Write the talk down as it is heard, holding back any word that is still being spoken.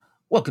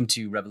Welcome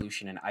to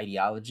Revolution and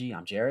Ideology.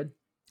 I'm Jared.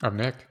 I'm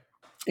Nick.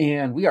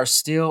 And we are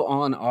still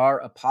on our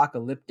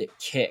apocalyptic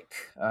kick,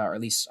 or at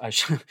least I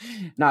should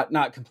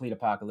not complete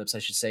apocalypse. I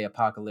should say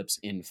apocalypse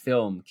in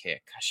film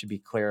kick. I should be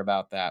clear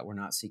about that. We're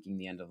not seeking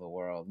the end of the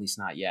world, at least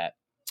not yet.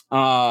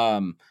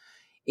 In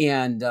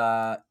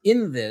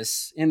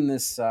this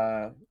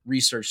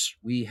research,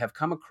 we have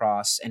come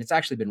across, and it's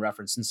actually been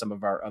referenced in some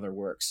of our other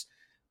works,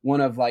 one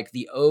of like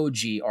the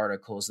OG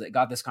articles that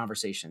got this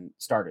conversation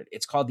started.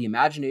 It's called The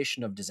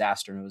Imagination of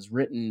Disaster, and it was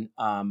written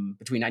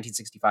between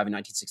 1965 and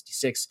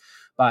 1966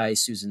 by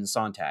Susan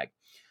Sontag,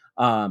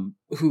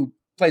 who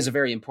plays a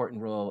very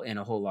important role in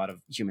a whole lot of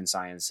human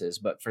sciences.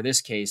 But for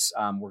this case,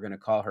 we're going to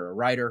call her a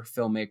writer,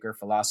 filmmaker,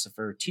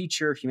 philosopher,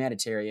 teacher,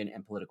 humanitarian,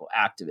 and political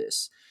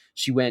activist.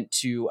 She went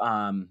to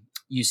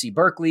UC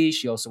Berkeley.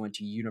 She also went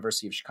to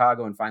University of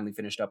Chicago and finally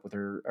finished up with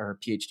her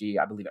PhD,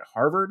 I believe, at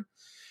Harvard.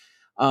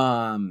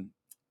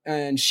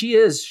 And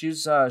she's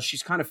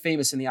kind of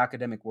famous in the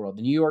academic world.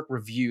 The New York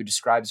Review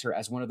describes her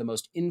as one of the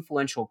most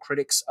influential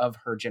critics of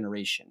her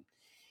generation.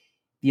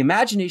 The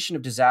Imagination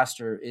of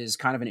Disaster is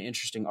kind of an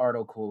interesting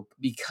article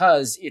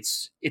because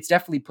it's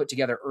definitely put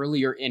together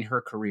earlier in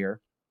her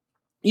career,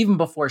 even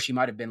before she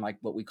might have been like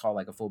what we call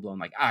like a full-blown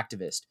like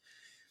activist.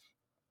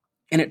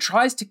 And it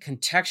tries to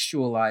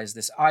contextualize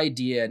this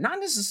idea, not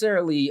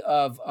necessarily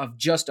of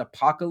just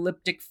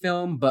apocalyptic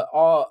film, but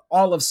all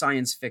of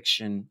science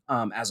fiction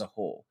as a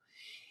whole.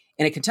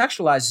 And it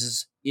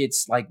contextualizes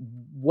it's like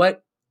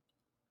what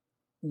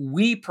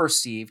we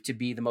perceive to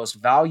be the most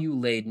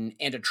value-laden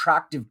and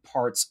attractive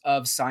parts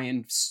of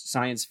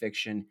science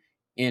fiction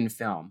in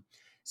film.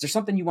 Is there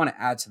something you want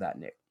to add to that,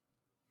 Nick?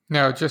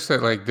 No, just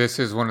that like this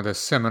is one of the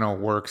seminal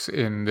works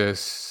in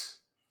this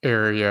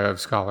area of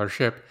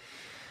scholarship,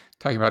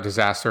 talking about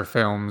disaster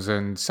films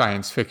and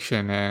science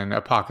fiction and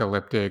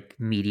apocalyptic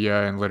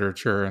media and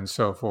literature and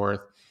so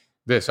forth.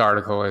 This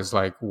article is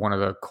like one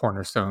of the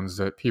cornerstones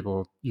that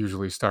people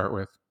usually start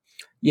with.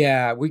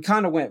 Yeah, we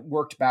kind of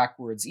worked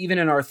backwards. Even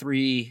in our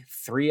three,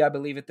 I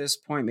believe at this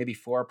point, maybe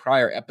 4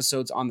 prior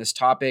episodes on this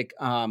topic,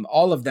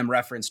 all of them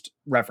referenced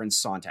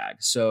Sontag.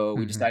 So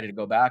we decided to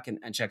go back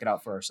and check it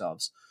out for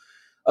ourselves.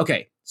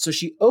 Okay, so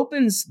she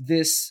opens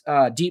this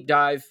deep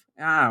dive.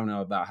 I don't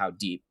know about how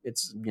deep.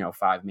 It's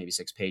 5, maybe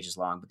 6 pages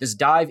long, but this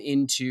dive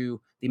into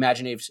the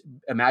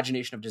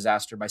imagination of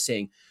disaster by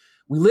saying,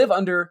 we live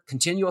under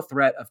continual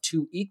threat of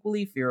 2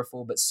 equally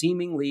fearful but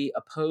seemingly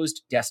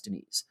opposed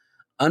destinies,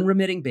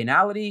 unremitting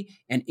banality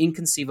and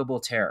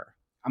inconceivable terror.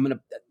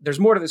 There's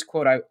more to this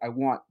quote I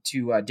want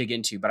to dig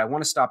into, but I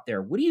want to stop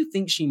there. What do you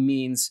think she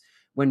means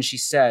when she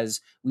says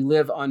we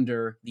live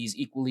under these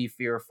equally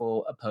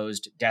fearful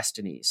opposed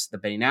destinies, the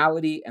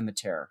banality and the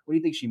terror? What do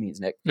you think she means,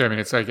 Nick? Yeah, I mean,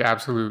 it's like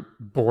absolute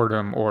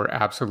boredom or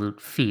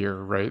absolute fear,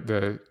 right?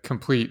 The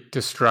complete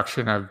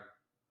destruction of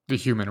the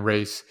human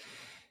race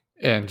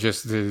and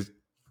just the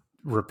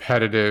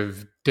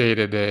repetitive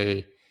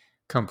day-to-day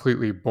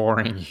completely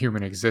boring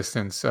human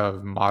existence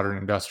of modern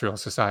industrial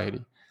society.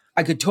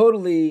 I could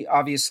totally,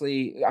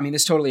 obviously,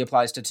 this totally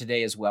applies to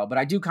today as well, but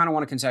I do kind of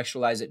want to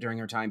contextualize it during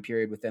her time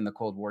period within the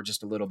Cold War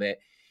just a little bit.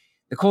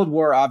 The Cold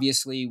War,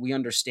 obviously, we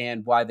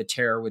understand why the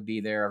terror would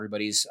be there.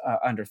 Everybody's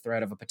under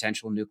threat of a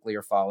potential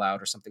nuclear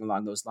fallout or something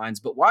along those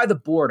lines, but why the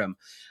boredom?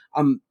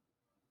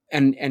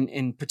 And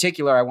in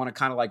particular, I want to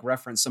kind of like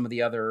reference some of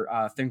the other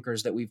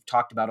thinkers that we've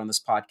talked about on this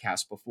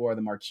podcast before,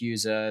 the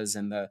Marcusas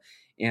and the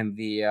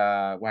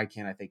why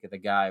can't I think of the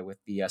guy with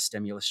the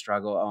stimulus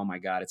struggle? Oh my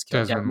God, it's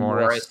Desmond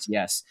Morris.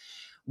 Yes.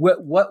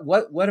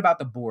 What about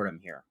the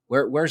boredom here?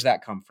 Where's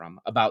that come from?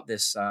 About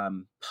this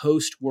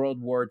post World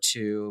War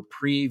II,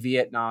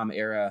 pre-Vietnam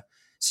era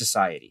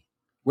society?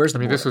 Where's the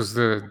boredom? This was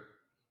the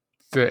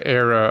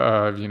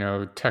era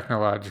of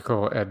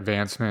technological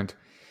advancement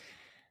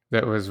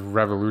that was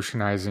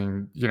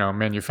revolutionizing,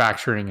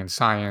 manufacturing and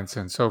science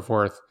and so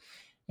forth.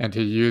 And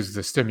to use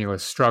the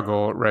stimulus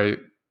struggle, right?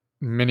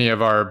 Many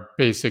of our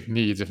basic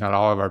needs, if not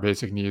all of our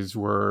basic needs,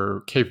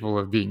 were capable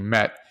of being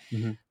met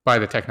by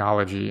the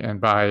technology and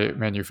by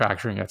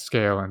manufacturing at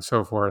scale and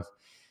so forth.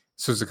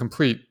 So it's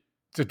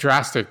a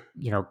drastic,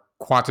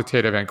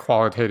 quantitative and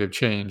qualitative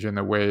change in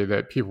the way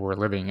that people were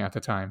living at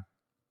the time.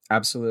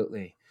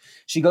 Absolutely.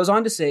 She goes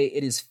on to say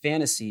it is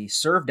fantasy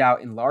served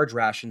out in large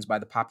rations by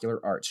the popular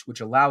arts,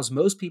 which allows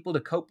most people to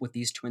cope with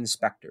these twin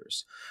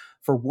specters.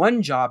 For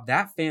one job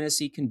that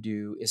fantasy can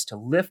do is to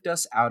lift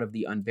us out of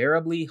the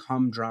unbearably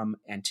humdrum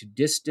and to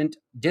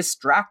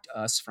distract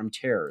us from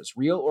terrors,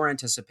 real or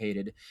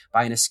anticipated,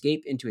 by an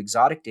escape into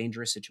exotic,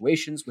 dangerous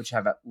situations which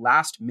have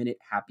last-minute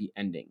happy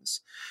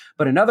endings.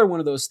 But another one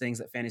of those things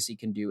that fantasy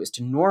can do is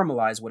to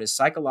normalize what is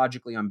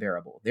psychologically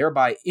unbearable,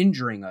 thereby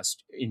inuring us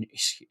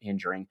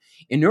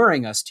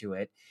to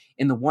it.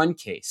 In the one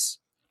case,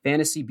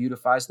 fantasy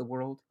beautifies the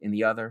world. In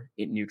the other,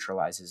 it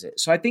neutralizes it.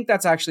 So I think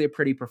that's actually a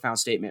pretty profound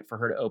statement for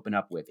her to open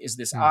up with, is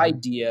this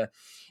idea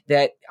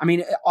that,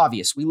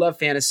 obvious, we love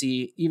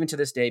fantasy even to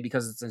this day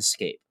because it's an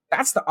escape.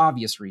 That's the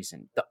obvious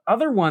reason. The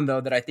other one, though,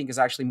 that I think is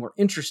actually more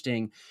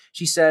interesting,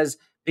 she says,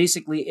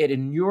 basically it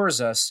inures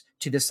us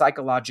to the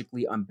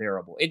psychologically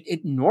unbearable.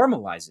 It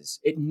normalizes.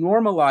 It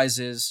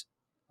normalizes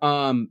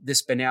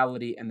this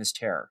banality and this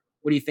terror.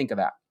 What do you think of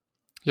that?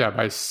 Yeah,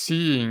 by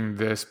seeing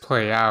this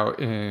play out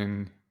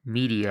in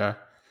media,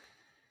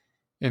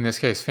 in this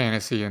case,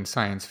 fantasy and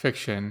science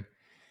fiction,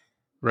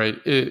 right?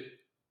 It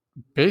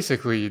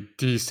basically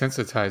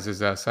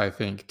desensitizes us, I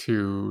think,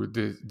 to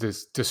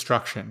this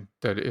destruction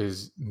that it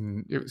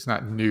was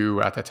not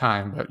new at the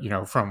time,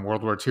 but, from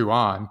World War II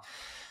on,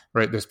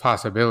 right? This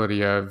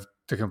possibility of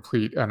the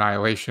complete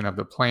annihilation of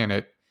the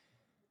planet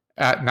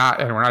and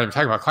we're not even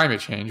talking about climate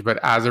change, but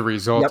as a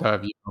result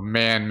of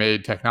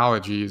man-made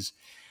technologies,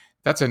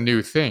 that's a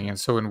new thing. And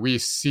so when we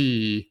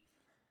see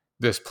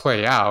this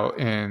play out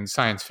in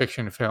science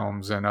fiction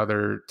films and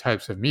other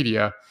types of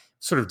media,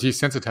 sort of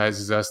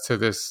desensitizes us to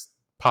this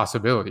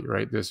possibility,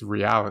 right? This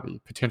reality,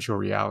 potential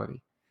reality.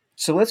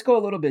 So let's go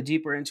a little bit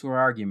deeper into our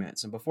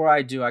arguments. And before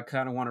I do, I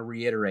kind of want to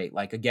reiterate,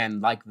 like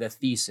the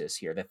thesis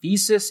here. The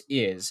thesis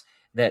is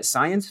that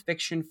science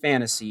fiction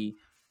fantasy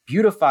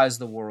beautifies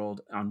the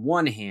world on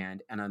one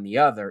hand, and on the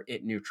other,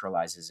 it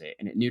neutralizes it.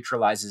 And it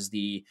neutralizes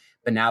the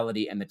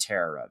banality and the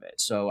terror of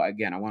it. So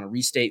again, I want to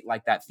restate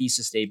like that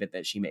thesis statement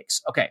that she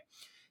makes. Okay.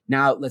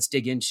 Now let's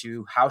dig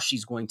into how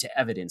she's going to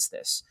evidence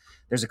this.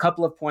 There's a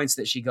couple of points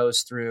that she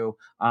goes through.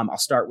 I'll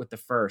start with the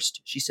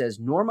first. She says,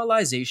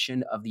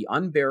 normalization of the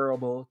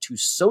unbearable to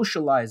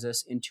socialize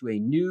us into a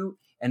new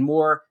and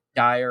more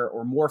dire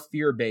or more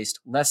fear-based,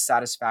 less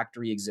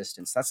satisfactory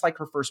existence. That's like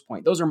her first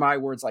point. Those are my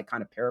words, like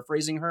kind of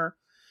paraphrasing her.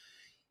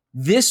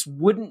 This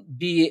wouldn't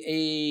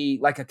be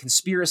a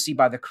conspiracy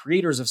by the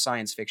creators of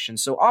science fiction.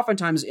 So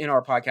oftentimes in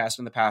our podcast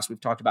in the past, we've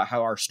talked about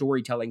how our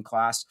storytelling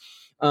class,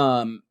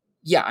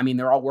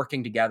 they're all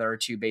working together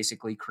to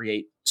basically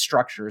create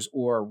structures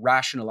or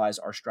rationalize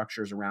our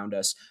structures around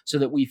us so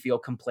that we feel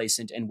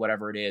complacent in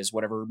whatever it is,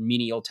 whatever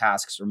menial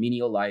tasks or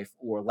menial life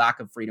or lack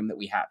of freedom that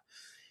we have.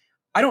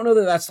 I don't know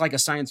that that's like a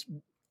science.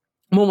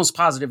 I'm almost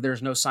positive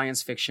there's no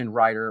science fiction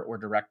writer or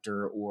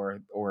director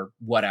or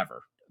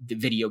whatever, the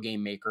video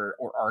game maker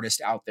or artist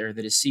out there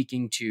that is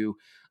seeking to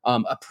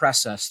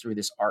oppress us through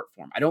this art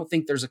form. I don't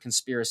think there's a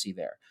conspiracy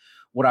there.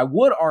 What I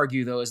would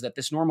argue, though, is that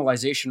this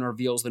normalization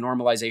reveals the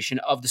normalization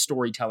of the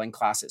storytelling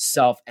class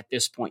itself at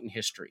this point in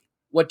history.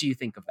 What do you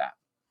think of that?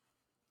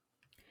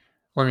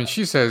 Well, I mean,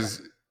 she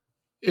says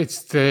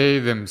it's they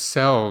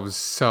themselves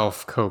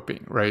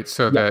self-coping, right?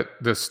 So that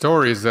the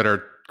stories that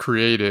are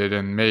created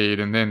and made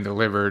and then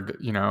delivered,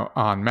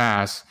 en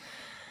masse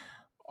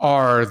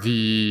are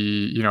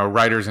the,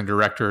 writers and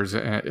directors,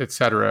 et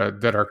cetera,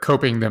 that are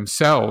coping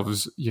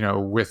themselves,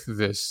 with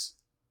this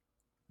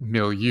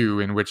milieu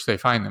in which they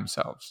find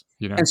themselves,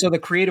 And so the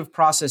creative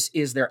process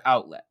is their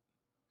outlet.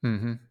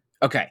 Mm-hmm.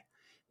 Okay.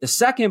 The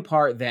second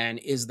part then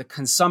is the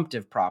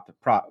consumptive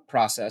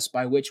process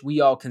by which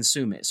we all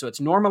consume it. So it's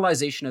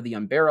normalization of the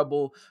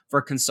unbearable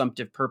for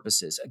consumptive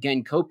purposes.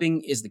 Again,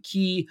 coping is the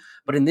key,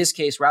 but in this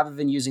case, rather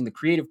than using the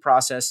creative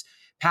process,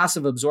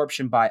 passive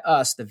absorption by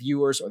us, the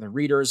viewers or the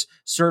readers,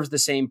 serves the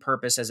same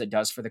purpose as it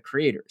does for the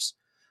creators.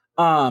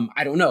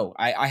 I don't know.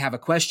 I have a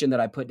question that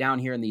I put down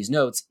here in these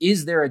notes.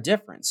 Is there a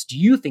difference? Do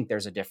you think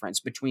there's a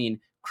difference between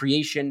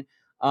creation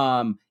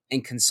and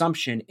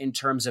consumption in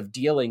terms of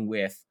dealing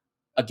with,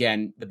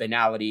 again, the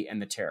banality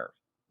and the terror?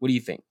 What do you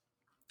think?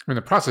 I mean,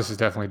 the process is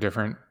definitely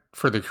different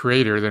for the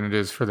creator than it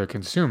is for the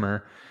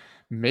consumer.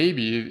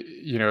 Maybe,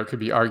 it could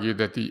be argued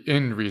that the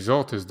end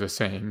result is the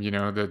same,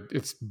 that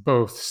it's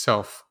both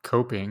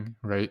self-coping,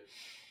 right?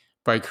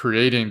 By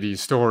creating these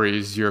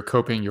stories, you're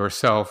coping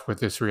yourself with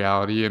this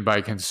reality. And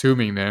by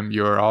consuming them,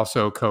 you're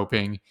also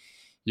coping,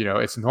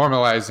 it's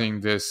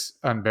normalizing this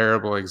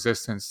unbearable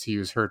existence, to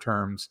use her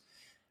terms,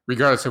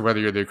 regardless of whether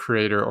you're the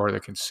creator or the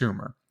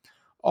consumer.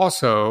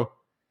 Also,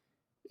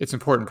 it's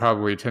important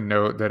probably to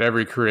note that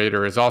every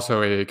creator is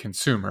also a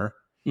consumer.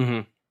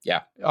 Mm-hmm.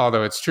 Yeah.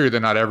 Although it's true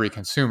that not every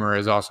consumer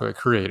is also a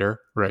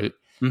creator, right?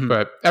 Mm-hmm.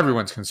 But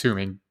everyone's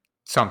consuming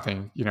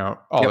something,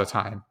 all the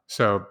time.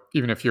 So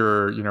even if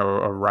you're,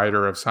 a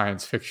writer of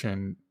science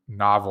fiction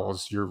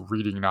novels, you're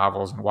reading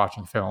novels and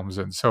watching films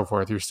and so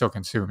forth, you're still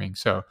consuming.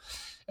 So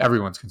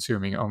everyone's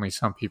consuming, only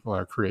some people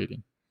are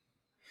creating.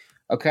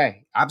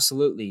 Okay,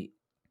 absolutely.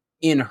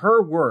 In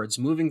her words,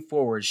 moving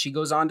forward, she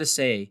goes on to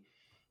say,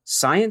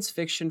 science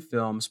fiction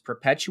films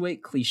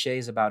perpetuate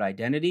cliches about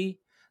identity,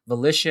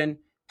 volition,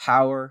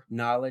 power,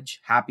 knowledge,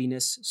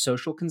 happiness,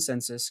 social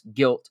consensus,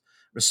 guilt,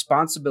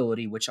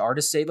 responsibility, which are,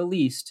 to say the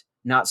least,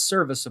 not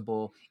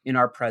serviceable in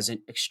our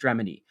present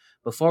extremity.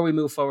 Before we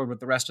move forward with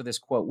the rest of this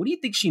quote, what do you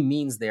think she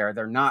means there?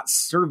 They're not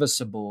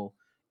serviceable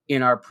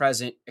in our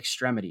present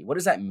extremity. What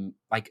does that mean?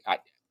 Like,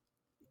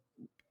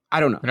 I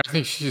don't know. And I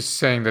think she's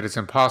saying that it's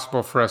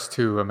impossible for us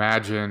to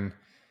imagine,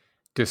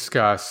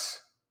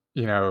 discuss,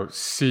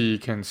 see,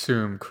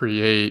 consume,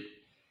 create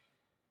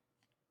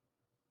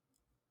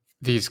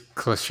these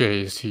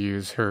cliches, to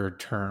use her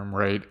term,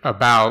 right?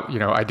 About,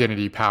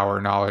 identity, power,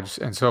 knowledge,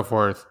 and so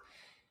forth.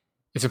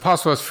 It's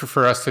impossible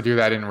for us to do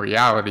that in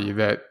reality,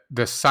 that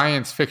the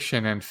science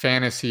fiction and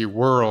fantasy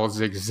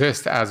worlds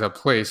exist as a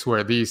place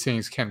where these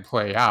things can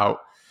play out.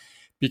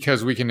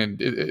 because we can,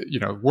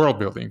 world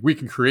building, we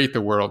can create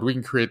the world, we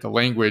can create the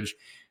language,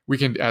 we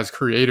can, as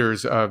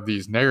creators of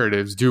these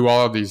narratives, do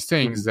all of these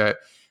things that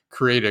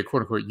create a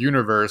quote unquote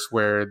universe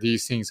where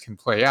these things can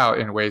play out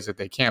in ways that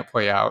they can't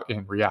play out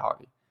in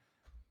reality.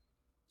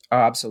 Oh,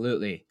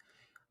 absolutely.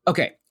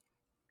 Okay.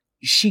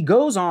 She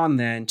goes on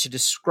then to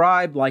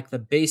describe like the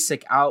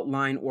basic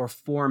outline or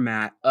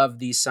format of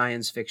these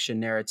science fiction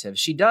narratives.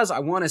 She does, I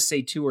want to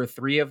say 2 or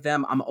 3 of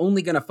them. I'm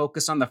only going to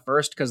focus on the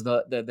first because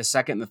the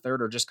second and the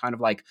third are just kind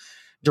of like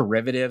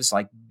derivatives,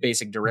 like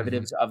basic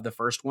derivatives of the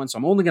first one. So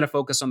I'm only going to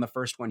focus on the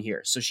first one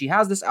here. So she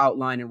has this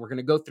outline and we're going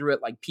to go through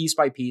it like piece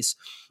by piece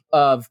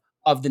of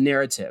the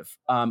narrative.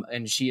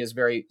 And she is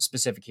very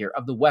specific here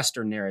of the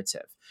Western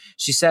narrative.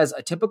 She says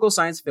a typical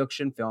science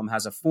fiction film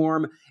has a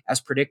form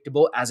as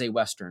predictable as a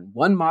Western.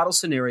 One model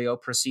scenario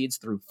proceeds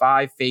through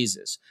 5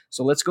 phases.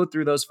 So let's go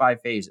through those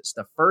 5 phases.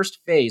 The first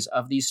phase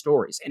of these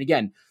stories, and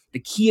again, the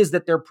key is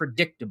that they're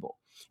predictable.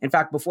 In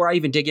fact, before I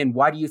even dig in,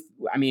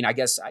 I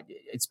guess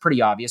it's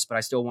pretty obvious, but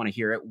I still want to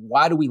hear it.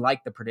 Why do we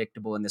like the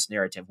predictable in this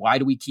narrative? Why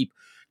do we keep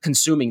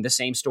consuming the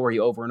same story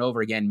over and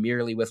over again,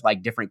 merely with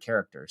like different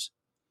characters?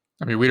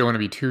 I mean, we don't want to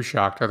be too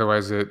shocked.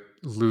 Otherwise, it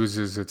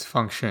loses its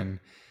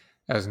function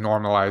as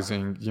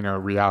normalizing,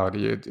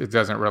 reality. It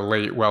doesn't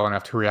relate well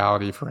enough to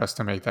reality for us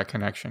to make that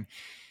connection.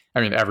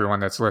 I mean, everyone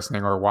that's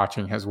listening or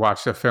watching has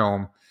watched a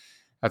film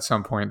at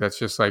some point that's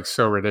just like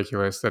so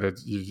ridiculous that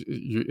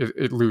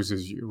it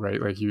loses you,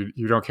 right? Like you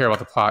don't care about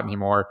the plot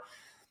anymore.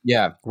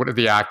 Yeah. What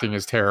the acting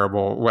is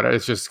terrible.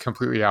 It's just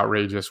completely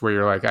outrageous where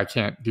you're like, I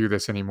can't do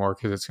this anymore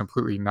because it's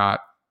completely not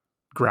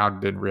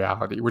grounded in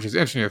reality, which is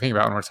interesting to think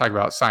about when we're talking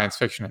about science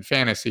fiction and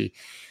fantasy.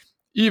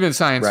 Even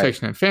science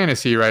fiction and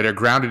fantasy, right, are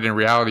grounded in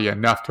reality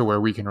enough to where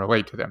we can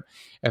relate to them.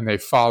 And they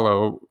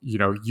follow,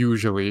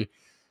 usually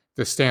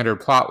the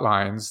standard plot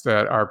lines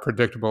that are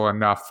predictable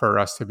enough for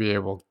us to be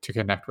able to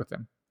connect with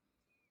them.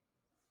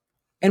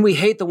 And we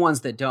hate the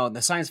ones that don't.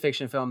 The science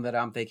fiction film that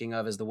I'm thinking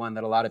of is the one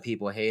that a lot of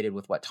people hated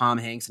with Tom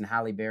Hanks and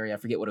Halle Berry. I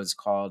forget what it was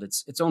called.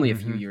 It's only a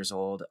few years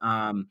old.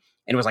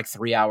 And it was like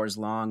 3 hours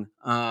long.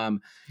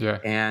 And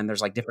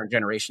there's like different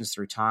generations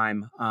through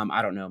time.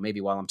 I don't know.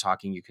 Maybe while I'm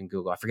talking, you can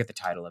Google. I forget the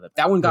title of it.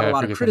 That one got a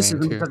lot of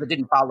criticism because it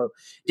didn't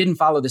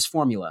follow this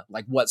formula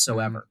like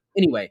whatsoever.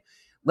 Anyway,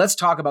 let's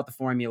talk about the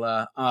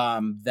formula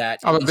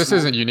this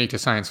isn't unique to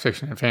science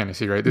fiction and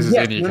fantasy, right? This is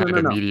any kind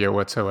of media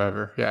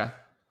whatsoever. Yeah.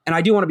 And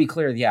I do want to be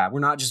clear, we're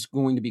not just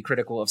going to be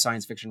critical of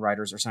science fiction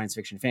writers or science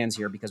fiction fans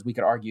here, because we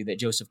could argue that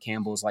Joseph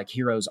Campbell's like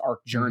hero's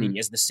arc journey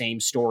is the same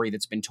story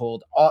that's been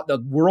told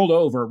the world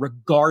over,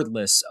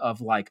 regardless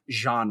of like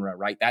genre,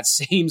 right? That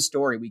same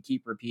story we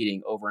keep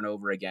repeating over and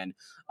over again.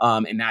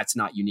 And that's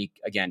not unique,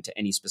 again, to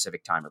any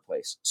specific time or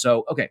place.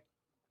 So, okay.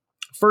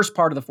 First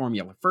part of the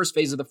formula, first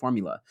phase of the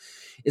formula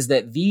is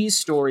that these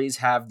stories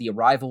have the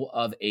arrival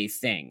of a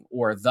thing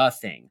or the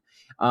thing.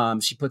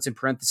 She puts in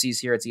parentheses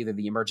here, it's either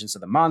the emergence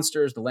of the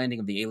monsters, the landing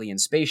of the alien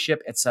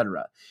spaceship,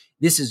 etc.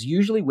 This is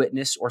usually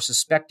witnessed or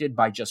suspected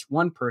by just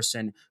one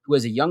person who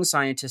is a young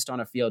scientist on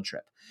a field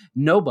trip.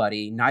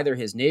 Nobody, neither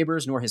his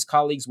neighbors nor his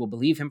colleagues, will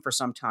believe him for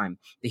some time.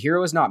 The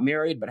hero is not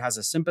married, but has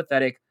a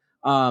sympathetic,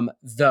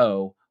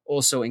 though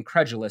also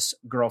incredulous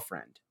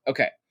girlfriend.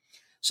 Okay.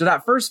 So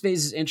that first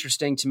phase is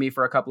interesting to me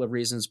for a couple of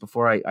reasons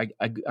before I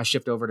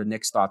shift over to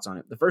Nick's thoughts on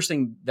it. The first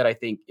thing that I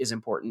think is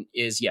important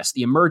is, yes,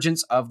 the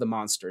emergence of the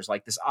monsters,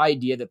 like this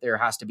idea that there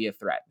has to be a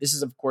threat. This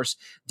is, of course,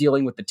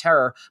 dealing with the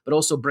terror, but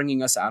also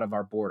bringing us out of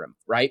our boredom,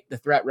 right? The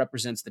threat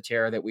represents the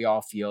terror that we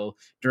all feel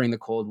during the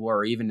Cold War,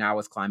 or even now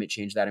with climate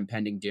change, that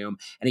impending doom,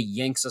 and it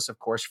yanks us, of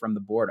course, from the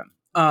boredom.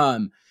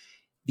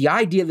 The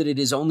idea that it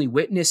is only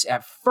witnessed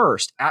at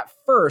first,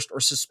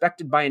 or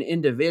suspected by an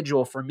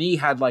individual, for me,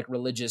 had like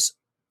religious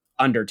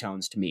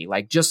undertones to me.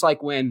 Like, just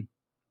like when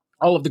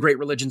all of the great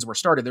religions were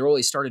started, they're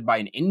always started by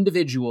an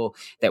individual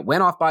that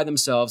went off by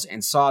themselves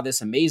and saw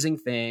this amazing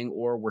thing,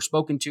 or were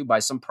spoken to by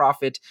some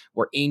prophet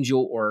or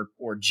angel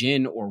or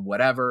jinn or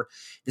whatever.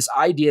 This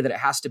idea that it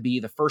has to be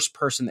the first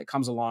person that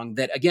comes along,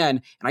 that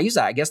again, and I use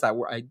that, I guess that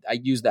word,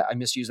 I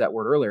misused that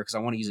word earlier because I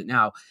want to use it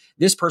now.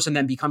 This person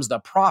then becomes the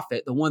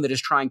prophet, the one that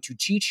is trying to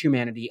teach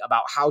humanity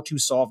about how to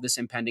solve this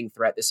impending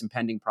threat, this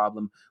impending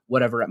problem,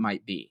 whatever it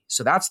might be.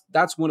 So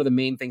that's one of the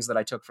main things that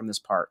I took from this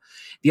part.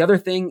 The other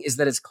thing is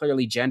that it's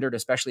clearly gendered,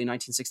 especially in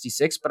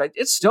 1966, but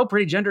it's still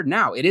pretty gendered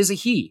now. It is a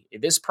he.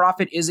 This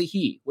prophet is a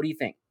he. What do you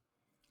think?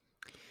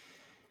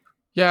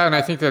 Yeah, and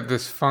I think that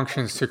this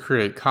functions to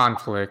create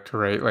conflict,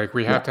 right? Like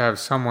we have to have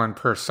someone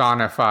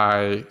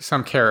personify,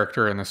 some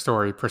character in the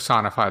story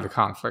personify the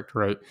conflict,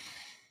 right?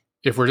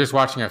 If we're just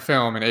watching a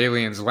film and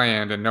aliens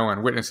land and no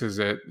one witnesses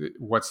it,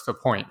 what's the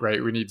point,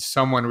 right? We need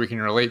someone we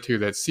can relate to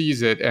that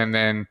sees it, and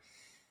then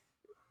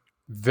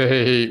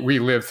we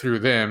live through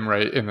them,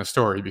 right, in the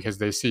story, because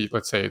they see,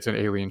 let's say it's an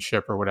alien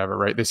ship or whatever,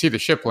 right? They see the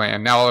ship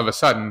land. Now all of a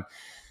sudden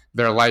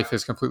their life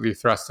is completely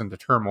thrust into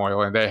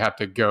turmoil and they have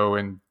to go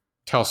and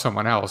tell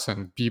someone else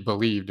and be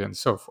believed and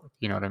so forth.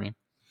 You know what I mean?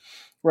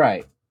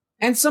 Right.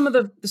 And some of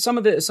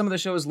the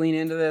shows lean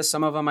into this.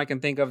 Some of them I can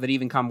think of that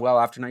even come well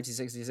after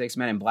 1966.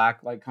 Men in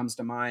Black like comes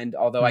to mind.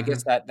 Although I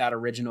guess that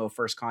original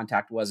First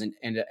Contact wasn't,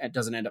 and it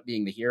doesn't end up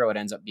being the hero. It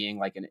ends up being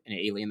like an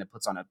alien that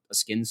puts on a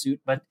skin suit.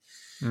 But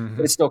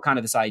it's still kind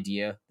of this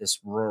idea,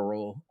 this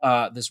rural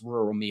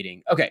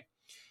meeting. Okay.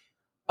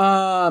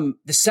 The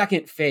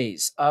second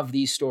phase of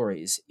these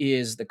stories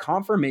is the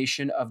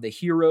confirmation of the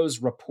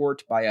hero's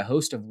report by a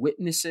host of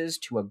witnesses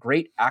to a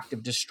great act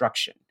of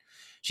destruction.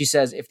 She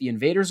says, if the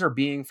invaders are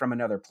being from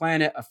another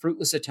planet, a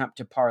fruitless attempt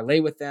to parley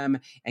with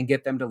them and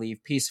get them to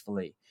leave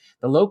peacefully.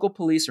 The local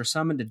police are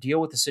summoned to deal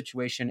with the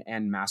situation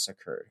and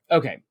massacred.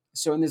 Okay,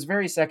 so in this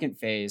very second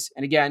phase,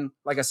 and again,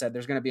 like I said,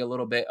 there's going to be a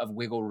little bit of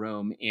wiggle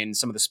room in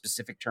some of the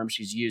specific terms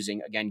she's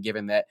using, again,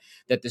 given that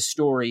the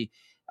story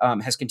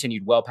has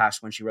continued well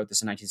past when she wrote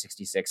this in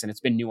 1966. And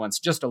it's been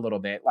nuanced just a little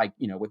bit, like,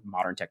 with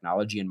modern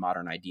technology and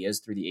modern ideas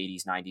through the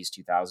 80s, 90s,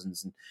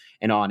 2000s,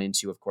 and on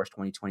into, of course,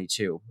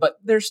 2022. But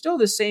there's still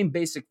the same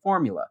basic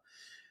formula.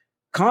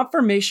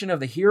 Confirmation of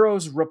the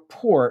hero's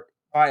report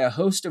by a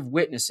host of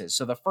witnesses.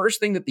 So the first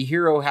thing that the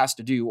hero has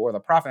to do, or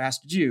the prophet has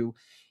to do,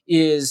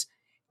 is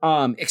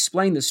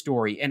explain the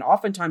story. And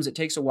oftentimes it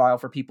takes a while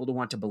for people to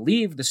want to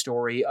believe the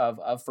story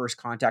of First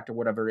Contact or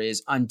whatever it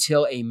is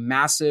until a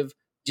massive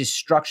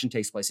destruction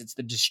takes place. It's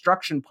the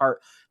destruction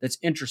part that's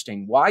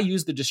interesting. Why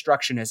use the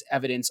destruction as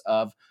evidence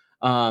of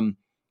validating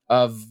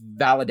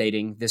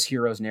this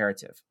hero's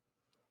narrative?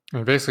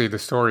 And basically, the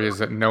story is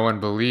that no one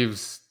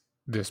believes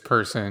this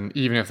person,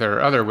 even if there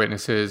are other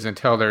witnesses,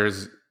 until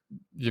there's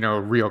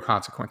real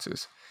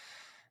consequences,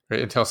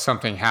 right? Until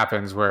something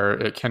happens where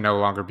it can no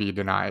longer be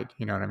denied.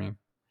 You know what I mean?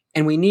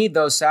 And we need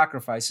those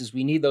sacrifices.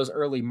 We need those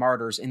early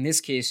martyrs. In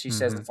this case, she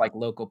says it's like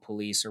local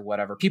police or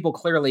whatever. People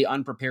clearly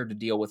unprepared to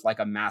deal with like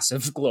a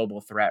massive global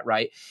threat,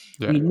 right?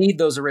 Yeah. We need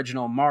those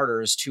original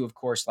martyrs to, of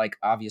course, like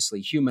obviously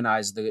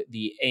humanize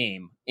the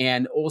aim,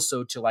 and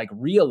also to like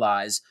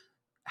realize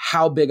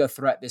how big a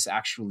threat this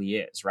actually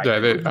is, right? Yeah,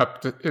 it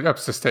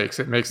ups the stakes.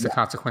 It makes the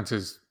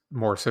consequences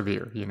more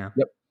severe, Yep,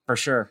 for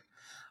sure.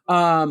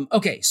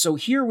 Okay, so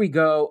here we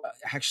go.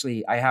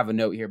 Actually, I have a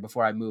note here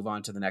before I move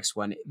on to the next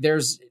one.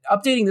 There's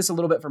updating this a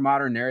little bit for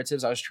modern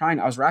narratives. I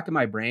was racking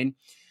my brain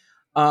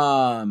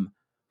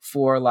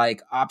for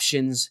like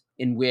options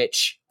in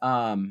which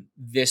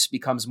this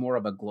becomes more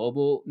of a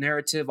global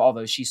narrative,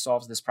 although she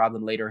solves this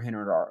problem later in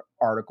her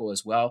article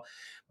as well.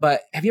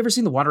 But have you ever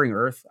seen The Wandering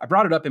Earth? I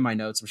brought it up in my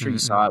notes. I'm sure you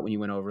saw it when you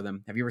went over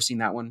them. Have you ever seen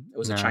that one? It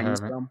was a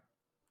Chinese film.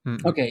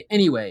 Okay.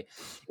 Anyway,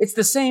 it's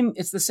the same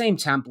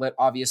template,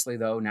 obviously,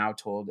 though, now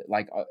told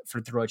like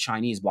through a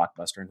Chinese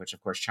blockbuster, in which,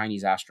 of course,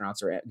 Chinese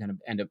astronauts are going to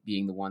end up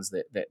being the ones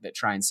that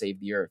try and save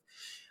the Earth.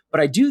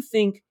 But I do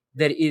think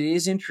that it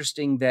is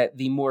interesting that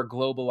the more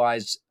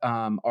globalized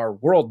our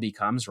world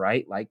becomes,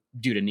 right, like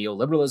due to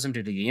neoliberalism,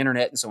 due to the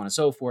internet, and so on and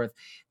so forth,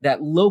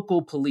 that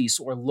local police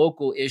or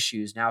local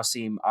issues now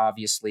seem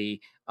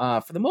obviously,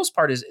 for the most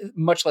part, is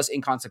much less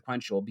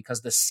inconsequential,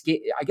 because the scale,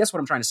 I guess what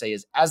I'm trying to say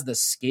is, as the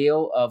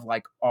scale of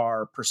like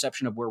our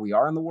perception of where we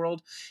are in the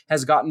world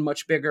has gotten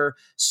much bigger,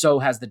 so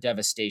has the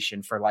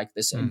devastation for like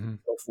this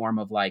form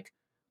of like,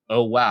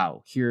 oh,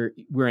 wow, here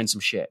we're in some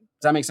shit.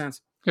 Does that make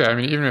sense? Yeah, I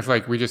mean, even if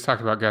like we just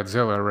talked about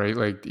Godzilla, right?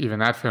 Like even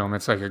that film,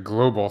 it's like a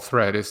global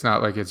threat. It's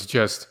not like it's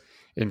just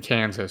in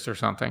Kansas or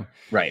something.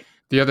 Right.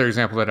 The other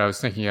example that I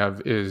was thinking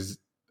of is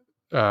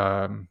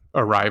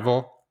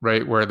Arrival,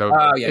 right? Where the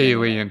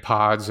alien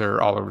pods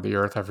are all over the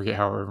earth. I forget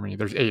however many.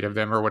 There's 8 of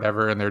them or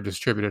whatever, and they're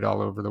distributed all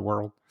over the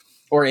world.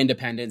 Or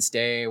Independence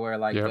Day, where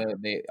like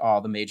all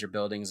the major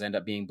buildings end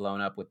up being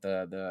blown up with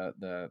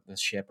the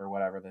ship or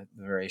whatever, the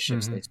various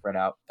ships they spread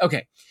out.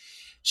 Okay.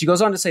 She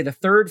goes on to say the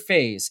third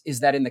phase is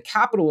that in the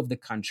capital of the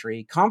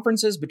country,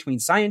 conferences between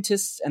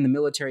scientists and the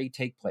military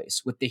take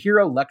place, with the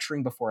hero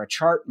lecturing before a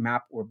chart,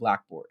 map, or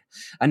blackboard.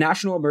 A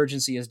national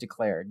emergency is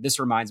declared. This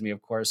reminds me,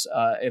 of course,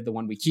 of the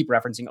one we keep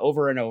referencing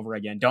over and over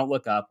again, Don't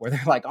Look Up, where they're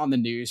like on the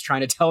news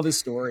trying to tell the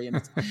story.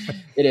 And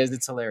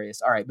it's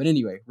hilarious. All right. But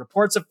anyway,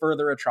 reports of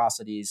further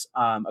atrocities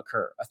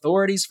occur.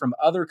 Authorities from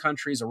other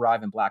countries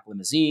arrive in black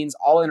limousines.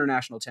 All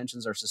international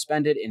tensions are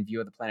suspended in view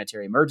of the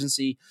planetary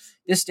emergency.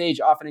 This stage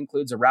often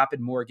includes a rapid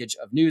montage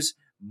of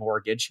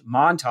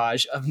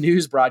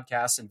news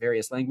broadcasts in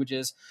various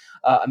languages,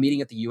 a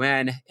meeting at the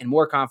UN, and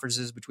more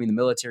conferences between the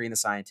military and the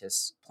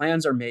scientists.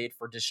 Plans are made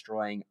for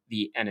destroying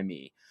the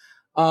enemy.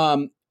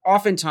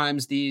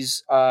 Oftentimes,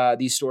 these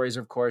stories,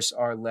 of course,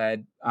 are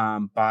led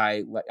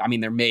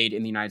they're made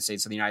in the United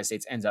States, so the United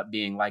States ends up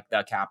being like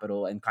the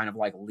capital and kind of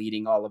like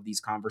leading all of these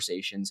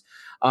conversations,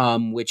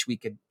 which we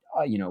could,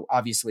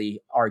 obviously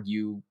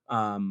argue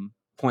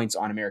points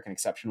on American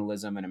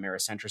exceptionalism and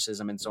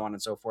Americentrism and so on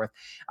and so forth.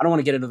 I don't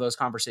want to get into those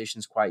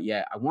conversations quite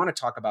yet. I want to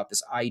talk about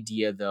this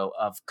idea, though,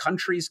 of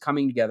countries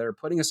coming together,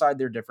 putting aside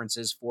their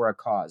differences for a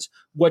cause.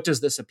 What does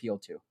this appeal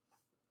to?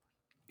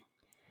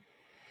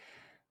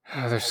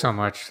 There's so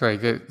much.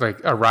 Like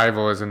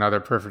Arrival is another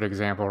perfect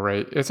example,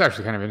 right? It's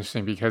actually kind of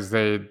interesting because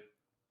they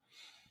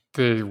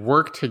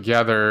work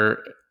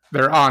together.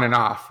 They're on and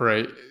off,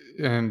 right?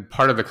 and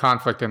part of the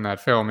conflict in that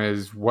film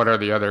is, what are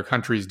the other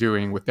countries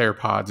doing with their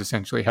pods?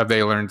 Essentially, have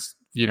they learned,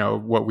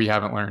 what we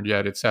haven't learned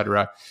yet,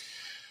 etc.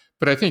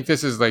 But I think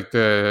this is like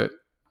the,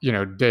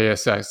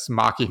 Deus ex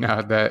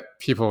machina that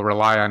people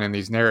rely on in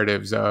these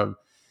narratives of,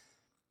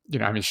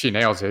 she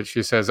nails it.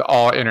 She says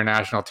all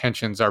international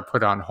tensions are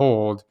put on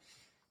hold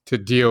to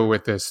deal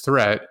with this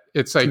threat.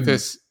 It's like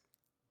this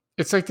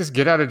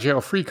get out of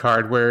jail free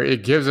card where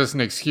it gives us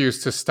an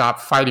excuse to stop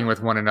fighting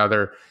with one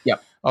another.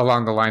 Yep.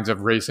 Along the lines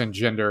of race and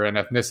gender and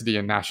ethnicity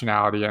and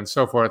nationality and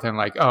so forth. And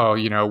like,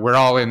 we're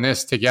all in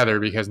this together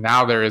because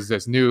now there is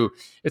this new,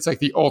 it's like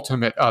the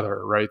ultimate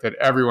other, right? That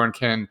every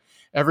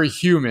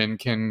human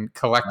can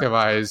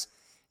collectivize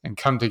and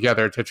come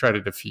together to try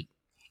to defeat.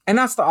 And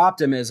that's the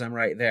optimism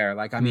right there.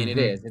 Like, it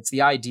is. It's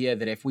the idea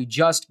that if we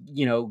just,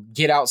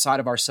 get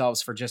outside of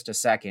ourselves for just a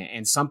second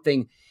and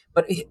something,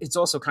 but it's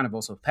also kind of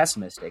also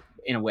pessimistic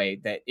in a way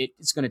that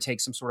it's going to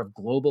take some sort of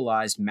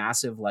globalized,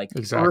 massive, like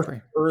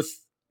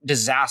Earth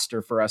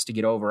disaster for us to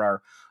get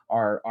over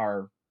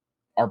our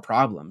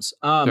problems.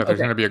 There's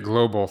going to be a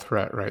global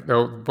threat, right?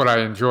 Though what I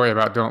enjoy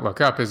about Don't Look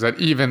Up is that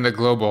even the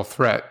global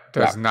threat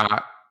does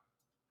not.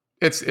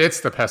 It's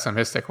the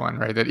pessimistic one,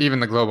 right? That even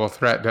the global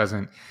threat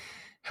doesn't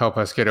help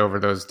us get over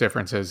those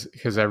differences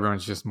because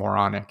everyone's just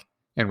moronic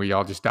and we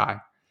all just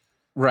die.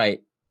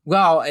 Right.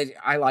 Well,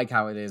 I like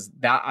how it is.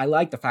 That I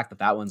like the fact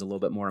that one's a little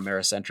bit more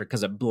Americentric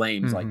because it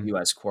blames like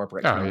U.S.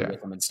 corporate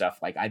capitalism and stuff.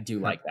 Like, I do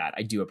like that.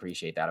 I do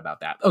appreciate that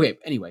about that. Okay.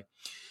 Anyway,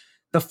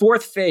 the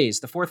fourth phase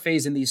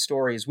in these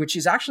stories, which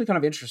is actually kind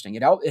of interesting.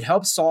 It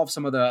helps solve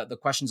some of the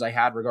questions I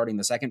had regarding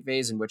the second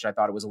phase, in which I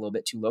thought it was a little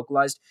bit too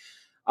localized.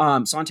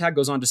 Sontag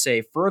goes on to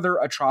say, further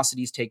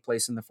atrocities take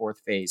place in the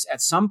fourth phase.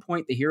 At some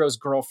point, the hero's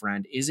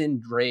girlfriend is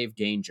in grave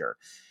danger.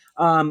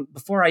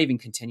 Before I even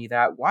continue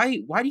that, why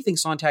do you think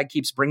Sontag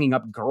keeps bringing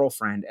up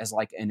girlfriend as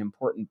like an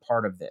important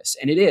part of this?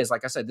 And it is,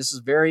 like I said, this is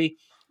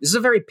a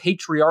very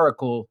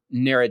patriarchal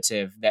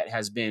narrative that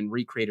has been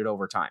recreated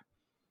over time.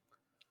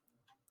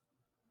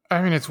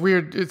 It's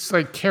weird. It's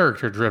like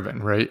character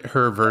driven, right?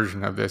 Her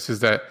version of this is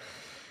that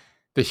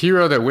the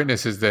hero that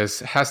witnesses this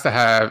has to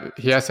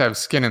have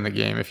skin in the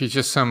game. If he's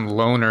just some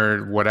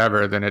loner,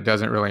 whatever, then it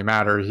doesn't really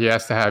matter. He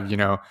has to have,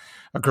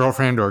 a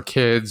girlfriend or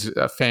kids,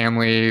 a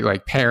family,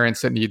 like parents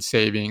that need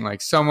saving,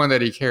 like someone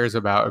that he cares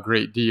about a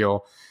great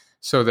deal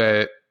so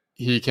that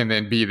he can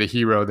then be the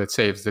hero that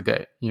saves the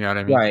day. You know what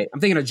I mean? Right. I'm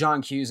thinking of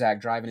John Cusack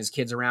driving his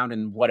kids around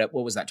in what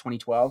was that,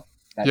 2012?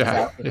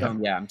 Yeah.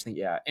 I'm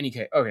thinking,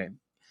 Okay.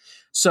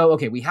 So,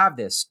 we have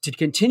this. To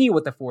continue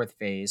with the fourth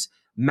phase,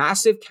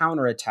 massive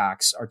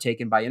counterattacks are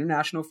taken by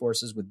international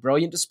forces with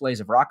brilliant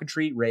displays of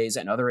rocketry, rays,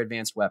 and other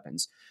advanced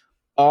weapons.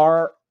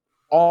 Are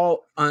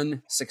all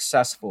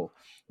unsuccessful.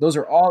 Those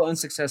are all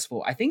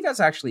unsuccessful. I think that's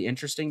actually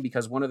interesting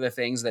because one of the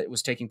things that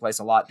was taking place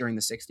a lot during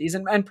the 60s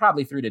and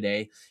probably through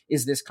today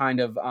is this kind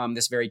of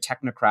this very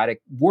technocratic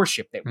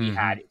worship that we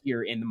had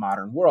here in the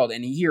modern world.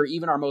 And here,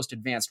 even our most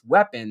advanced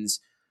weapons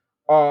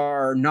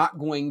are not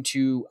going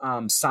to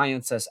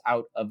science us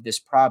out of this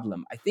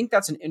problem. I think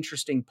that's an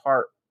interesting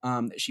part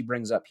that she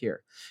brings up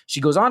here.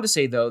 She goes on to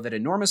say, though, that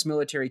enormous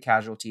military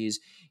casualties,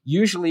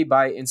 usually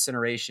by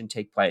incineration,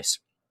 take place.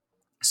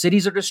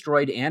 Cities are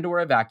destroyed and or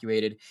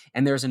evacuated,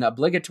 and there's an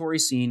obligatory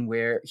scene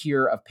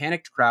here of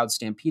panicked crowds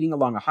stampeding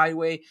along a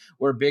highway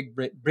or a big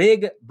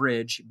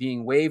bridge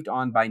being waved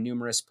on by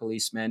numerous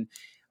policemen.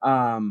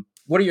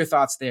 What are your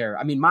thoughts there?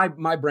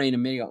 My brain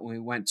immediately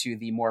went to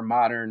the more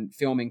modern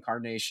film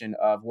incarnation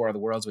of War of the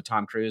Worlds with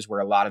Tom Cruise,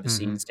 where a lot of the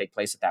scenes take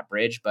place at that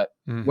bridge. But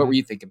what were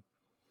you thinking?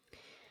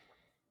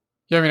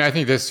 Yeah, I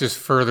think this just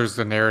furthers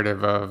the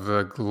narrative of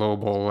the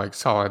global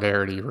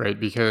solidarity, right?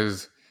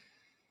 Because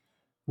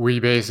we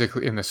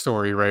basically, in the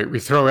story, right, we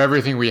throw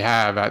everything we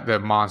have at the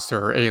monster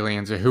or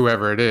aliens or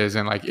whoever it is,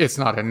 and it's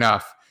not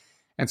enough.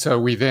 And so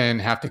we then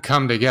have to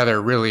come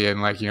together really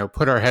and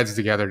put our heads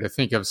together to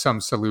think of some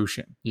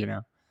solution,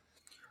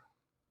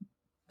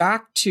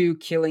 Back to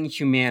Killing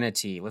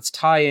Humanity. Let's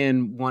tie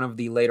in one of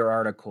the later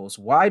articles.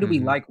 Why do we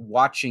like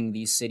watching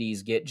these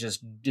cities get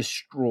just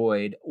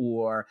destroyed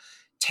or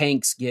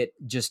tanks get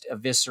just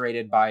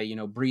eviscerated by,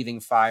 breathing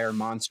fire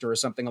monster or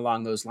something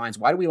along those lines?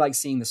 Why do we like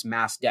seeing this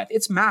mass death?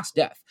 It's mass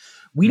death.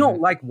 We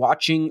don't like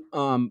watching,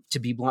 to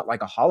be blunt,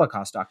 like a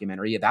Holocaust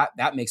documentary.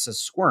 That makes us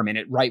squirm, and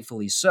it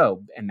rightfully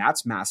so. And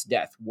that's mass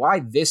death. Why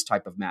this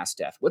type of mass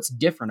death? What's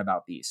different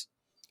about these?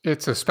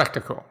 It's a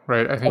spectacle,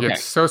 right? I think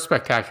it's so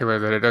spectacular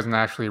that it doesn't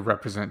actually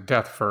represent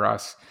death for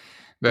us.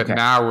 That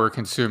now we're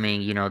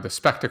consuming, the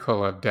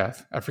spectacle of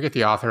death. I forget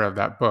the author of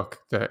that book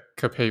that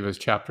Capava's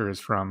chapter is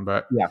from,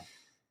 but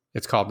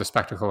it's called The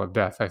Spectacle of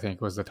Death, I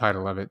think was the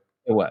title of it.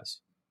 It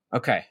was.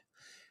 Okay.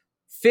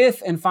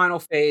 Fifth and final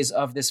phase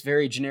of this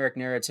very generic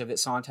narrative that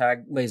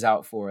Sontag lays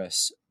out for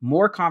us.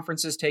 More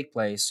conferences take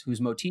place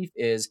whose motif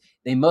is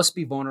they must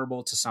be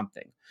vulnerable to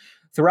something.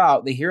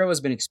 Throughout, the hero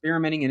has been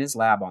experimenting in his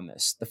lab on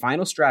this. The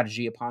final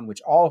strategy upon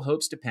which all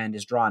hopes depend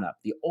is drawn up.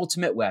 The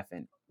ultimate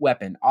weapon,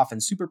 often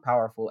super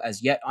powerful,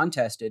 as yet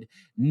untested,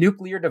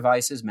 nuclear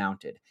device is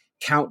mounted.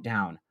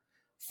 Countdown.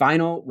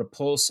 Final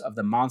repulse of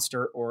the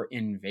monster or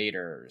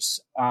invaders.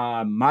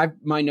 My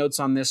notes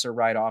on this are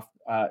right off.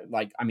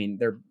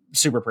 They're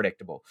super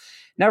predictable.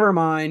 Never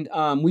mind.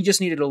 We just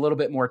needed a little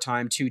bit more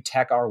time to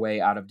tech our way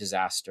out of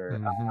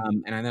disaster.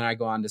 And then I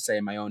go on to say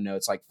in my own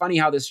notes, like, funny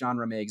how this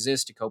genre may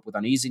exist to cope with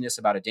uneasiness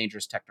about a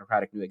dangerous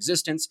technocratic new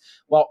existence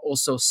while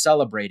also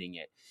celebrating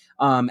it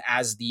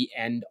as the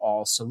end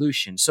all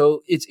solution.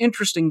 So it's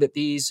interesting that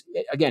these,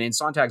 again, in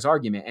Sontag's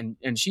argument,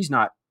 and she's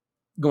not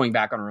going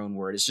back on her own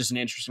word, it's just an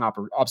interesting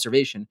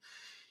observation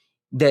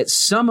that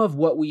some of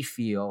what we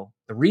feel,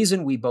 the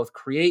reason we both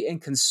create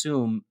and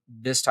consume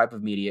this type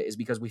of media is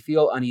because we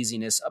feel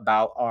uneasiness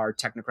about our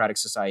technocratic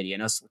society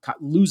and us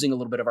losing a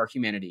little bit of our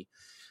humanity.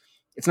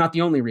 It's not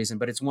the only reason,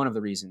 but it's one of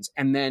the reasons.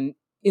 And then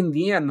in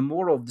the end, the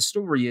moral of the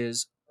story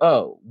is,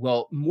 oh,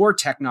 well, more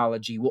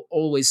technology will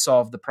always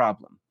solve the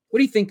problem. What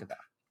do you think of that?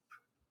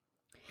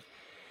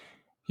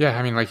 Yeah,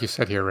 I mean, like you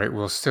said here, right,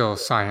 we'll still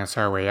science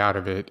our way out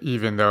of it,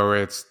 even though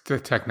it's the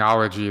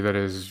technology that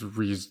is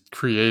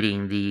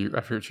creating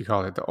I forget what you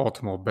call it, the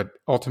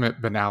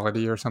ultimate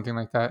banality or something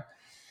like that.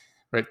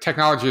 Right?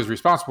 Technology is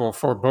responsible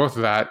for both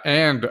of that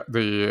and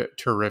the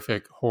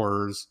terrific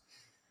horrors.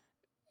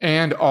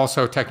 And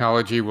also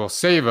technology will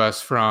save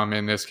us from,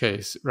 in this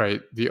case,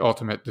 right, the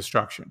ultimate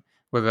destruction,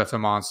 whether that's a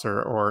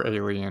monster or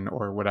alien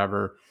or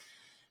whatever.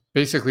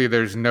 Basically,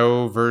 there's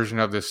no version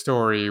of the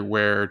story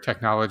where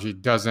technology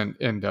doesn't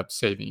end up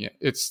saving it.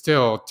 It's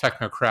still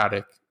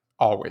technocratic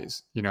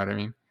always. You know what I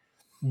mean?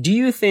 Do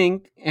you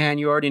think, and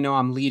you already know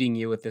I'm leading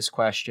you with this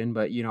question,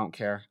 but you don't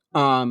care,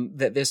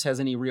 that this has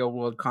any real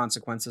world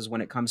consequences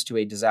when it comes to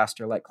a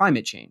disaster like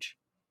climate change?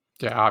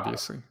 Yeah,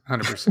 obviously.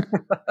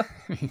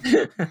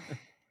 100%.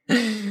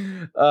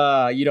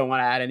 You don't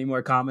want to add any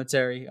more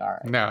commentary? All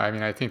right. No, I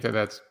mean, I think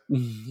that's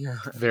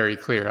very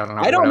clear. I don't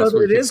know. I don't know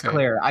that it is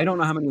clear. I don't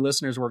know how many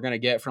listeners we're going to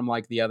get from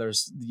like the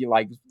others,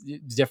 like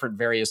different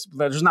various.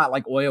 There's not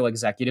like oil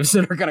executives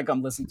that are going to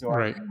come listen to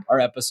our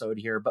episode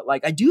here, but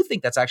like I do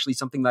think that's actually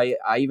something that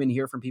I even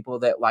hear from people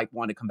that like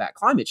want to combat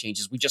climate change.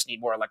 Is we just need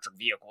more electric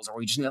vehicles, or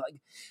we just need like.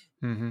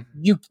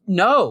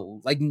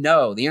 No.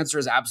 The answer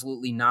is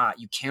absolutely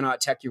not. You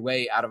cannot tech your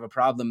way out of a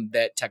problem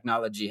that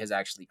technology has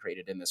actually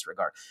created in this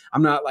regard.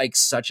 I'm not like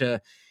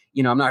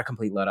I'm not a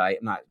complete Luddite.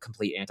 I'm not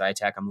complete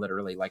anti-tech. I'm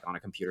literally like on a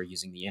computer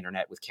using the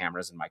internet with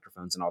cameras and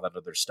microphones and all that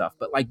other stuff.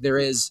 But like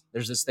there's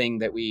this thing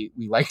that we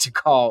like to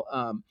call,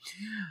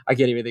 I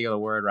can't even think of the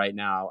word right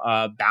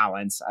now.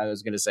 Balance. I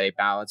was going to say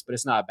balance, but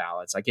it's not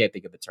balance. I can't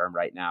think of the term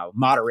right now.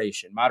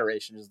 Moderation.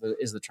 Moderation is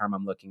the term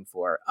I'm looking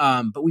for.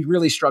 But we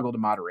really struggle to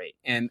moderate.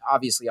 And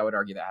obviously I would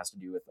argue that has to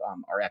do with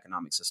our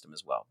economic system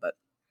as well. But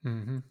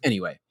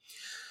anyway.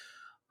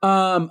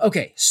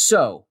 Okay,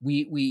 so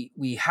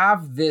we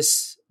have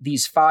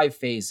these 5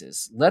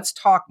 phases. Let's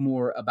talk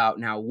more about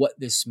now what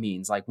this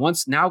means. Like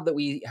now that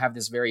we have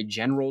this very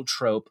general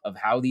trope of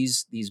how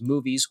these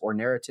movies or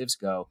narratives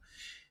go,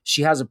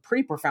 she has a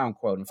pretty profound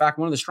quote. In fact,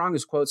 one of the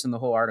strongest quotes in the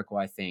whole article,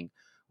 I think,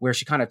 where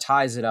she kind of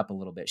ties it up a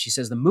little bit. She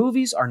says, the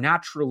movies are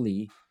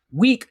naturally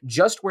weak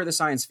just where the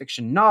science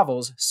fiction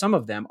novels, some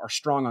of them, are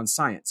strong on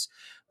science.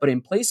 But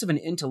in place of an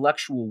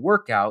intellectual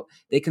workout,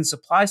 they can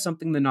supply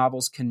something the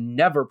novels can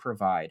never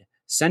provide: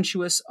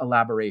 sensuous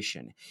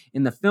elaboration.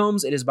 In the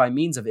films, it is by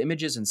means of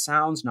images and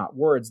sounds, not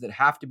words, that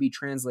have to be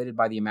translated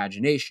by the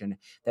imagination,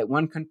 that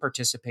one can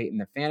participate in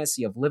the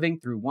fantasy of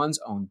living through one's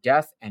own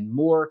death, and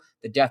more,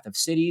 the death of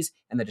cities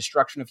and the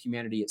destruction of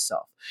humanity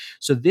itself.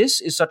 So this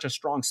is such a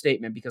strong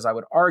statement because I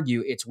would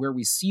argue it's where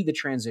we see the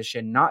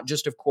transition, not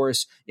just, of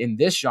course, in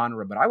this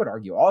genre, but I would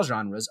argue all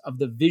genres, of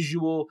the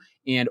visual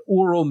and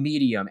oral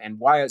medium, and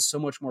why it's so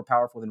much more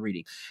powerful than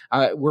reading.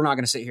 We're not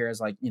going to sit here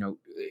as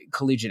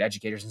collegiate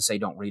educators and say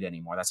don't read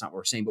anymore. That's not what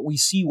we're saying. But we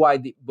see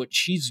why, but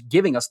she's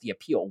giving us the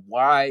appeal.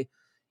 Why,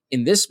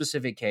 in this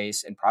specific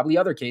case, and probably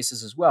other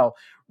cases as well,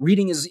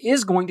 reading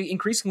is going to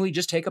increasingly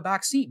just take a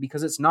back seat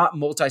because it's not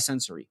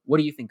multisensory. What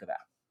do you think of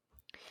that?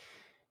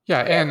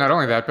 Yeah, and not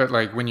only that, but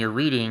like when you're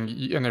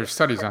reading, and there's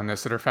studies on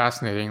this that are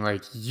fascinating,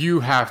 like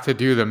you have to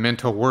do the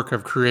mental work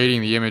of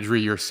creating the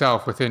imagery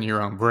yourself within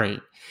your own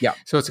brain. Yeah.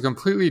 So it's a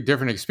completely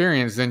different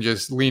experience than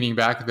just leaning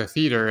back at the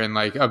theater and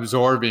like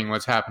absorbing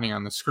what's happening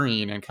on the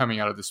screen and coming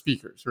out of the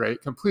speakers, right?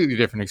 Completely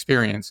different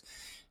experience,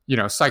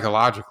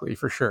 psychologically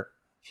for sure.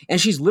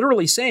 And she's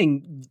literally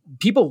saying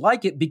people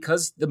like it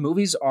because the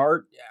movies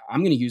are,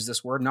 I'm going to use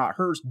this word, not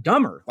hers,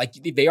 dumber. Like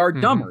they are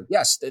dumber.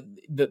 Yes.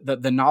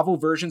 The novel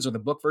versions or the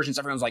book versions,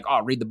 everyone's like,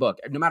 oh, read the book.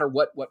 No matter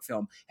what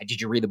film. And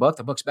did you read the book?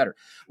 The book's better.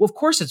 Well, of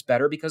course it's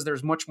better because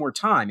there's much more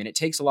time, and it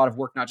takes a lot of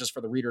work, not just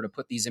for the reader to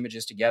put these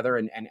images together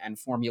and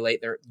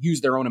formulate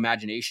use their own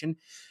imagination,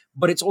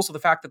 but it's also the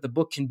fact that the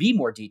book can be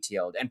more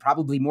detailed and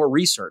probably more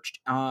researched.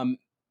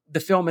 The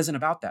film isn't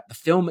about that. The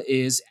film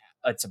it's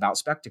about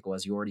spectacle,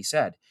 as you already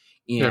said.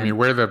 Yeah, I mean,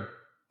 where the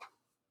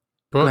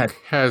book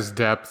has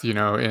depth,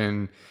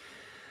 in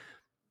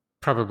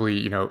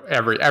probably,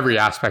 every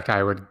aspect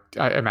I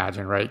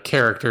imagine, right?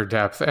 Character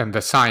depth and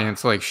the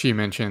science, like she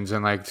mentions,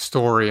 and like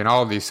story and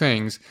all of these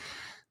things.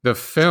 the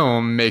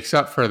film makes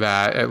up for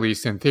that, at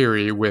least in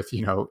theory, with,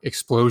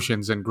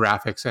 explosions and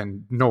graphics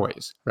and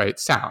noise, right?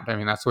 Sound. I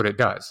mean, that's what it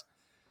does.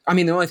 I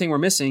mean, the only thing we're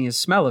missing is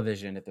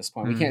smell-o-vision at this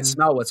point. We can't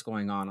smell what's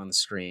going on the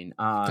screen.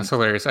 That's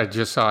hilarious. I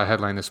just saw a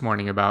headline this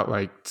morning about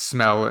like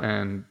smell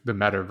and the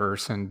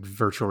metaverse and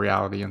virtual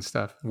reality and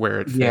stuff,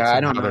 where it fits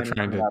and how they're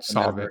trying to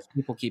solve it.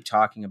 People keep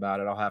talking about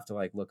it. I'll have to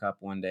like look up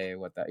one day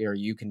what that, or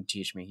you can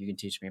teach me. You can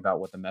teach me about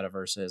what the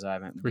metaverse is.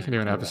 We can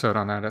do an episode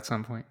on that at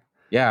some point.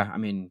 Yeah. I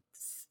mean,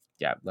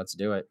 yeah, let's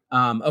do it.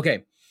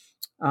 Okay.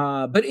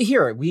 But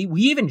here, we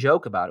even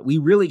joke about it. We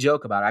really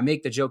joke about it. I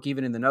make the joke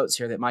even in the notes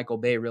here that Michael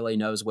Bay really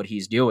knows what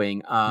he's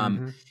doing.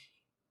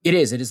 It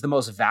is the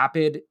most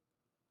vapid,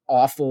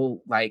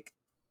 awful, like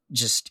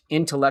just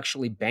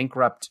intellectually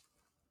bankrupt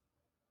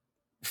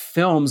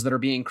films that are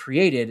being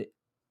created.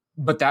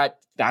 But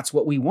that's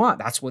what we want.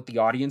 That's what the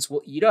audience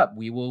will eat up.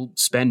 We will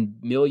spend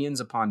millions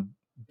upon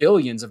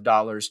billions of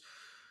dollars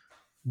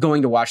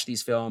going to watch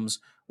these films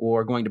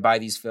or going to buy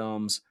these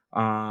films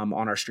on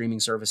our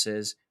streaming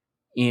services.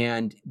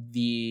 And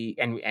I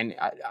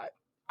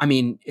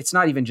mean, it's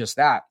not even just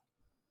that.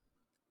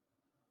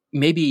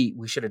 Maybe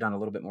we should have done a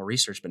little bit more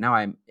research, but now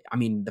I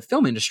mean, the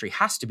film industry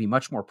has to be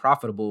much more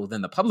profitable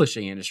than the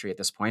publishing industry at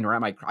this point. Or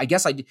I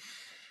guess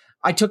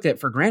I took that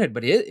for granted,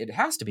 but it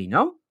has to be,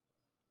 no?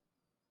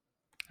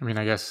 I mean,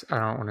 I guess I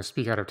don't want to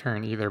speak out of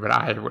turn either, but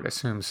I would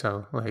assume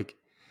so. Like,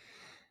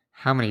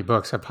 how many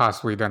books have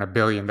possibly done $1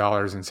 billion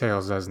in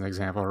sales as an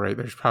example, right?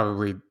 There's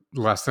probably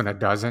less than a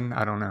dozen.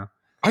 I don't know.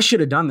 I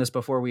should have done this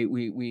before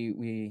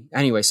we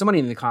anyway, somebody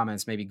in the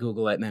comments, maybe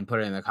Google it and then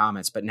put it in the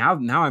comments. But now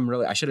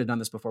I should have done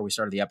this before we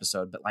started the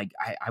episode, but like,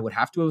 I would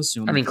have to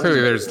assume. I mean, clearly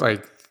there's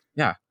like,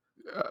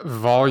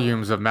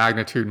 volumes of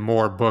magnitude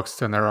more books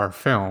than there are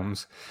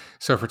films.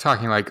 So if we're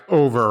talking like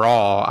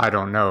overall, I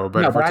don't know,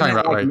 but if we're talking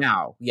about like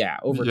now,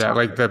 over time.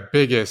 Like the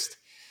biggest,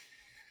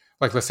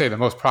 like let's say the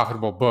most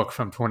profitable book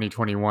from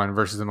 2021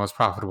 versus the most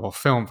profitable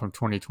film from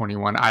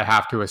 2021, I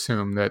have to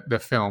assume that the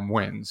film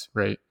wins,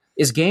 right?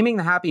 Is gaming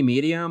the happy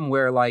medium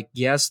where like,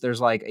 yes, there's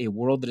like a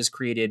world that is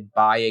created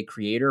by a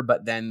creator,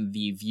 but then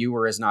the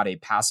viewer is not a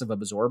passive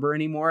absorber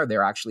anymore.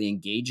 They're actually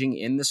engaging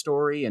in the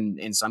story and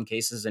in some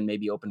cases and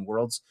maybe open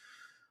worlds,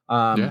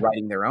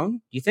 writing their own. Do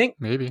you think?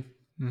 Maybe.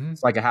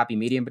 It's like a happy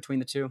medium between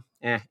the two.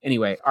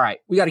 Anyway. All right.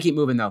 We got to keep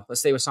moving though. Let's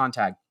stay with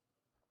Sontag.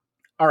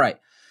 All right.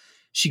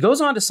 She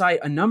goes on to cite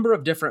a number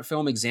of different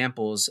film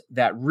examples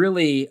that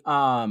really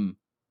kind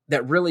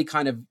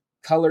of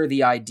color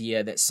the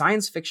idea that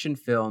science fiction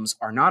films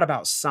are not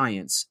about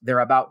science, they're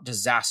about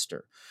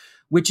disaster,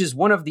 which is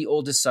one of the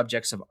oldest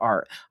subjects of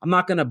art. I'm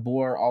not going to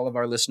bore all of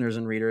our listeners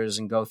and readers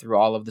and go through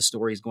all of the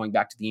stories going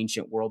back to the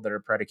ancient world that are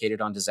predicated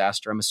on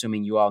disaster. I'm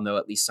assuming you all know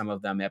at least some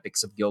of them,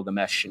 Epics of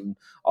Gilgamesh and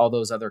all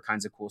those other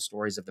kinds of cool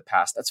stories of the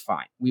past. That's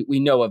fine.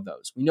 We know of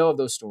those. We know of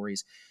those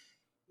stories.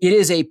 It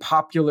is a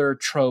popular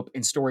trope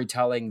in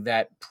storytelling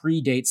that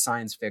predates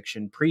science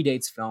fiction,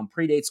 predates film,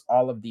 predates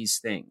all of these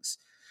things.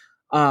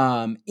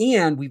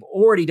 And we've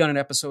already done an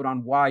episode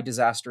on why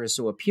disaster is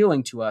so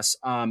appealing to us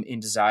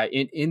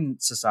in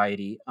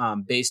society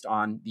based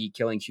on the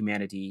Killing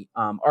Humanity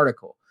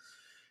article.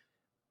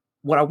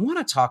 What I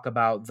want to talk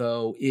about,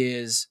 though,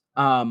 is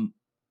the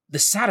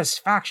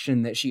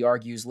satisfaction that she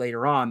argues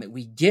later on that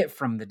we get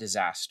from the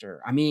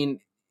disaster. I mean,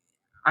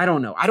 I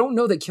don't know. I don't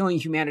know that Killing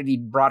Humanity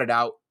brought it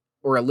out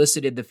or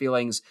elicited the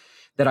feelings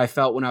that I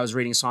felt when I was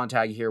reading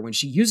Sontag here when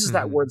she uses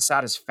that word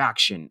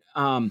satisfaction.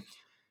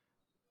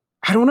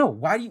 I don't know.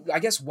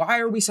 Why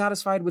are we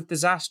satisfied with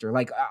disaster?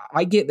 Like,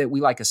 I get that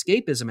we like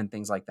escapism and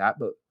things like that,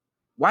 but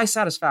why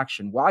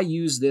satisfaction? Why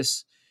use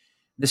this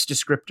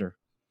descriptor?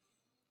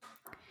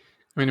 I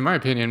mean, in my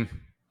opinion,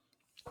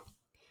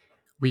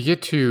 we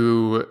get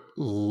to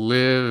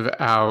live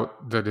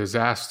out the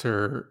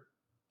disaster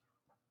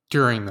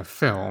during the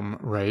film,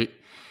 right?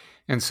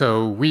 And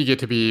so we get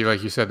to be,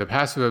 like you said, the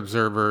passive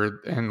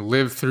observer and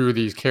live through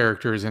these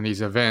characters and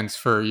these events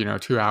for,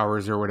 2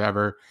 hours or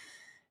whatever.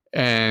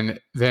 And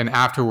then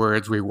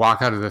afterwards, we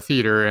walk out of the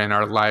theater and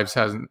our lives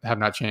have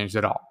not changed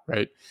at all,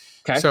 right?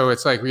 Okay. So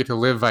it's like we get to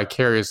live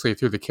vicariously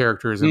through the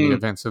characters and the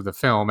events of the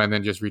film and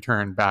then just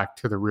return back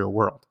to the real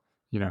world,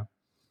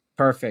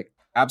 Perfect.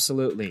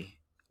 Absolutely.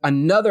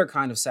 Another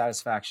kind of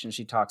satisfaction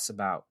she talks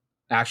about.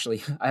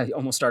 Actually, I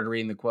almost started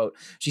reading the quote.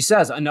 She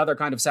says, another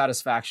kind of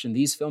satisfaction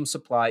these films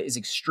supply is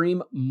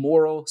extreme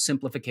moral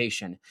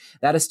simplification.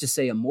 That is to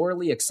say, a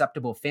morally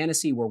acceptable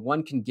fantasy where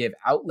one can give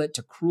outlet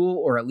to cruel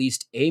or at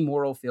least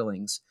amoral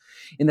feelings.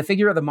 In the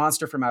figure of the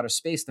monster from outer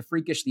space, the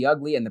freakish, the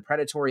ugly, and the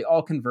predatory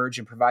all converge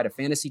and provide a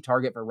fantasy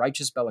target for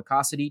righteous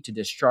bellicosity to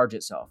discharge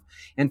itself,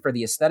 and for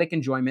the aesthetic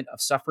enjoyment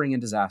of suffering and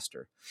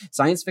disaster.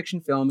 Science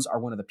fiction films are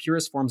one of the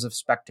purest forms of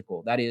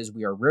spectacle. That is,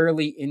 we are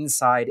rarely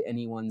inside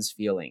anyone's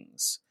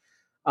feelings.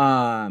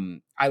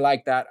 I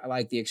like that. I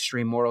like the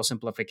extreme moral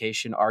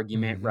simplification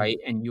argument, Mm-hmm. right?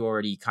 And you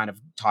already kind of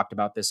talked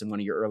about this in one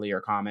of your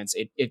earlier comments.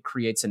 It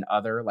creates an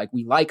other. Like,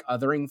 we like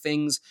othering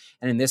things,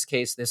 and in this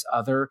case, this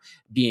other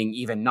being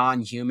even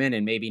non-human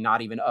and maybe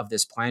not even of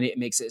this planet, it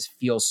makes it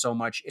feel so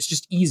much. It's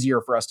just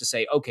easier for us to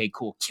say, okay,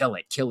 cool, kill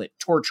it,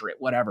 torture it,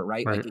 whatever,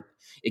 right? Right. Like,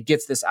 it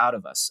gets this out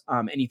of us.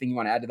 Anything you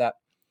want to add to that?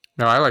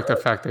 No, I like the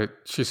fact that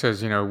she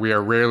says, we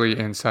are rarely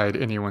inside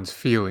anyone's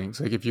feelings.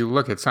 Like, if you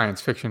look at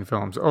science fiction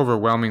films,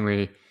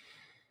 overwhelmingly,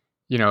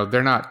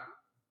 they're not,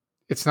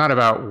 it's not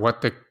about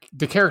what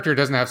the character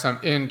doesn't have some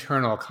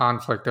internal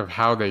conflict of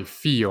how they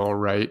feel,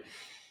 right?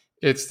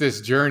 It's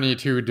this journey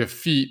to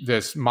defeat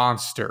this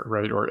monster,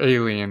 right? Or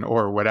alien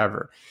or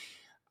whatever.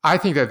 I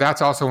think that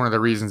that's also one of the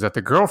reasons that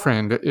the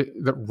girlfriend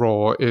the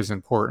role is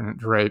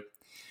important, right?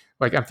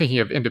 Like, I'm thinking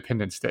of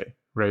Independence Day,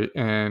 right?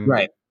 And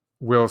Right.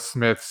 Will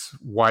Smith's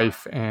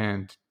wife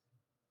and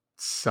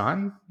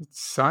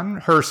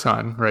her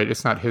son, right?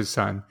 It's not his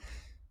son.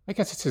 I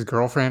guess it's his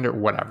girlfriend or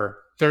whatever.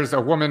 There's a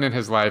woman in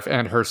his life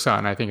and her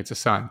son. I think it's a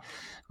son,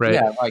 right?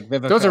 Yeah, like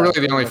Vivica, those are really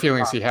the only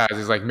feelings he has,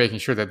 is like making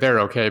sure that they're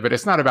okay. But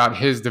it's not about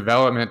his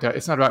development.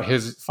 It's not about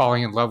his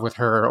falling in love with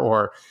her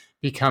or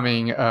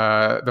becoming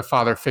the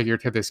father figure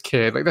to this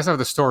kid. Like, that's not what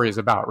the story is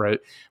about,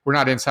 right? We're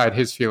not inside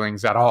his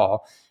feelings at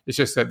all. It's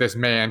just that this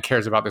man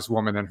cares about this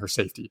woman and her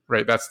safety,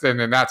 right? And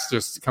then that's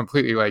just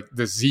completely like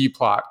the Z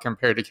plot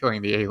compared to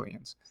killing the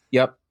aliens.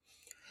 Yep.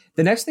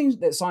 The next thing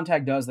that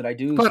Sontag does that I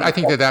do, but I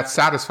think that that's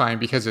satisfying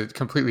because it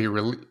completely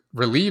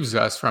relieves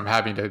us from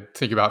having to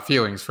think about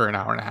feelings for an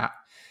hour and a half,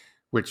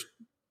 which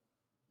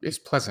is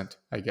pleasant,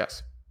 I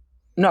guess.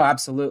 No,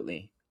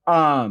 absolutely.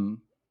 I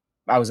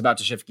was about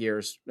to shift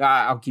gears.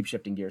 I'll keep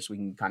shifting gears so we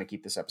can kind of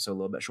keep this episode a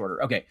little bit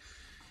shorter. Okay.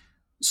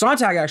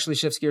 Sontag actually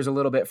shifts gears a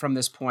little bit from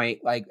this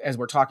point, like, as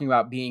we're talking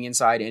about being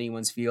inside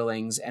anyone's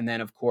feelings, and then,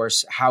 of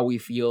course, how we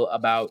feel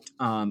about,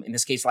 in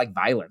this case, like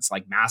violence,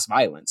 like mass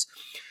violence.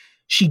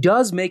 She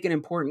does make an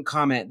important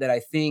comment that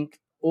I think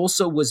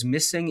also was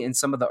missing in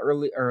some of the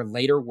early or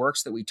later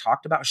works that we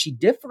talked about. She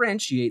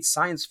differentiates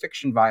science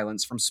fiction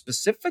violence from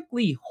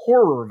specifically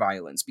horror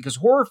violence, because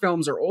horror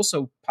films are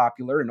also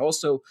popular and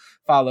also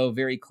follow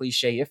very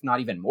cliche, if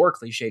not even more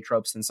cliche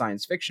tropes than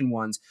science fiction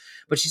ones.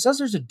 But she says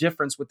there's a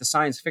difference with the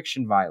science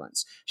fiction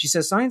violence. She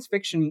says science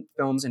fiction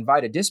films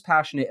invite a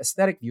dispassionate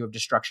aesthetic view of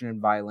destruction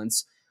and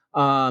violence,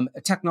 a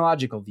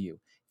technological view.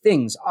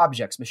 Things,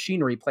 objects,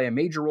 machinery play a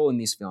major role in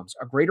these films.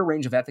 A greater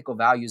range of ethical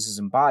values is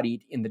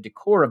embodied in the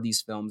decor of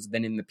these films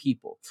than in the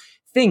people.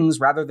 Things,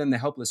 rather than the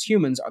helpless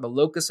humans, are the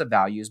locus of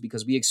values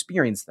because we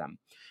experience them,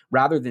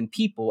 rather than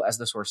people as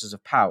the sources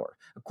of power.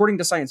 According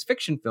to science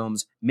fiction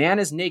films, man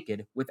is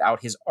naked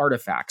without his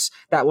artifacts.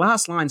 That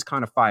last line's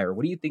kind of fire.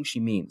 What do you think she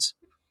means?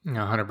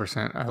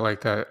 100%. I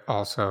like that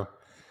also.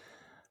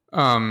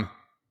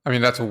 I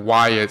mean, that's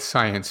why it's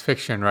science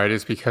fiction, right?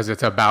 It's because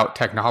it's about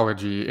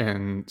technology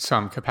in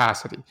some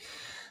capacity.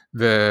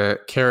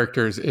 The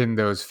characters in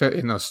those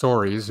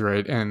stories,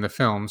 right, and the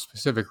film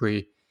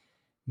specifically,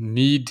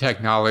 need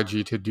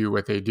technology to do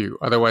what they do.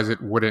 Otherwise,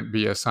 it wouldn't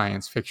be a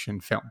science fiction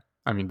film.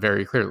 I mean,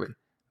 very clearly,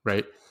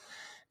 right?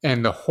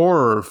 And the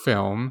horror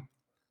film,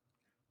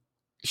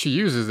 she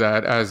uses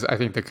that as, I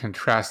think, the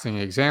contrasting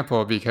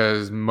example,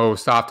 because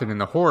most often in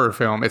the horror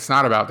film, it's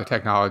not about the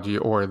technology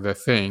or the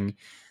thing,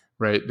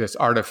 right? This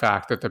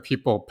artifact that the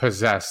people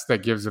possess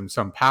that gives them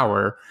some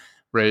power,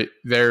 right?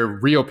 They're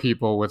real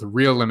people with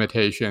real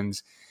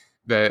limitations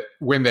that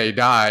when they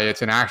die,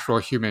 it's an actual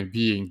human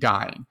being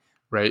dying,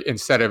 right?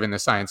 Instead of in the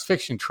science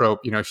fiction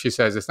trope, she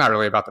says it's not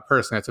really about the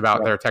person, it's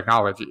about their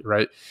technology,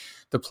 right?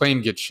 The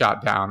plane gets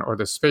shot down or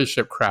the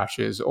spaceship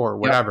crashes or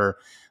whatever.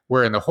 Yeah.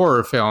 Where in the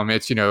horror film,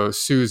 it's,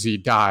 Susie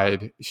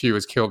died, she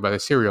was killed by the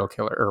serial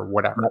killer or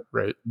whatever,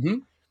 right? Mm-hmm.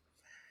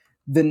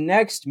 The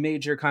next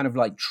major kind of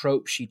like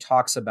trope she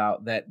talks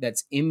about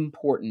that's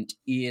important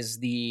is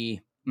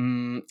the,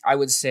 I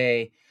would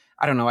say,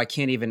 I don't know, I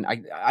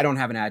don't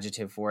have an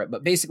adjective for it,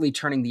 but basically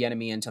turning the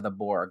enemy into the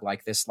Borg,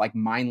 like this like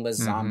mindless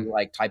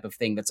zombie-like type of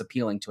thing that's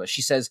appealing to us.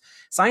 She says,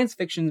 science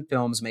fiction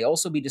films may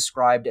also be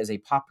described as a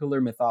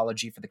popular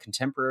mythology for the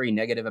contemporary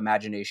negative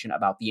imagination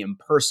about the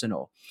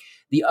impersonal.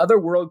 The other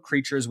world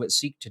creatures which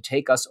seek to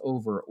take us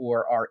over,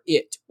 or are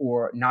it,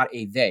 or not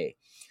a they.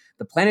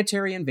 The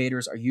planetary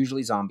invaders are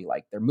usually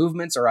zombie-like. Their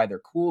movements are either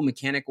cool,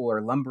 mechanical,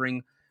 or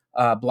lumbering,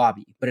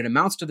 blobby, but it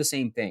amounts to the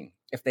same thing.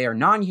 If they are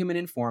non-human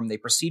in form, they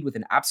proceed with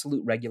an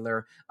absolute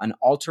regular,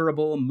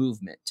 unalterable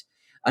movement.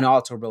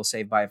 Unalterable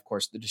save by, of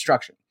course, the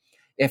destruction.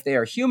 If they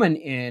are human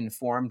in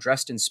form,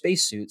 dressed in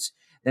spacesuits,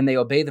 then they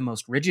obey the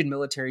most rigid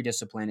military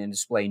discipline and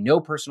display no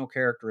personal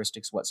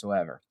characteristics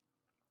whatsoever.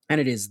 And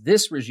it is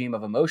this regime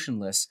of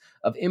emotionless,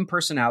 of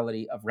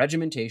impersonality, of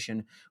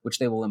regimentation, which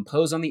they will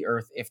impose on the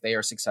earth if they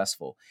are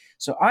successful.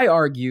 So I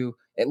argue,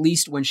 at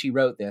least when she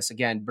wrote this,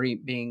 again,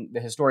 being the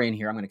historian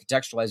here, I'm going to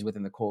contextualize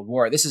within the Cold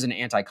War. This is an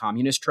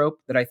anti-communist trope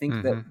that I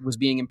think that was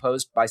being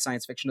imposed by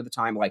science fiction at the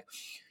time. Like,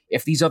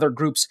 if these other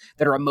groups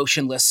that are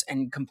emotionless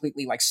and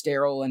completely like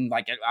sterile and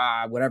like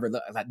whatever,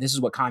 this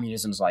is what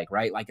communism is like,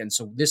 right? Like, and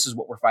so this is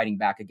what we're fighting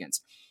back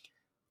against.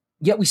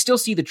 Yet we still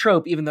see the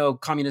trope, even though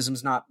communism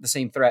is not the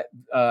same threat.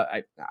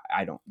 I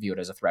don't view it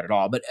as a threat at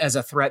all, but as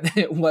a threat that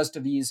it was to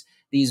these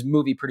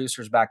movie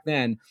producers back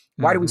then.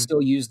 Why do we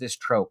still use this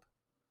trope?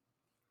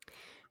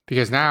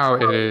 Because now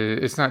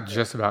it's not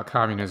just about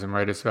communism,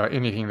 right? It's about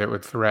anything that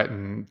would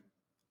threaten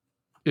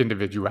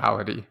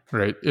individuality,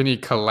 right? Any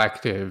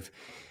collective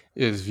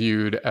is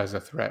viewed as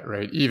a threat,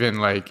 right? Even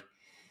like,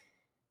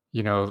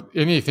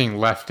 anything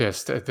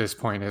leftist at this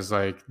point is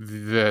like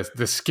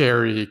the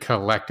scary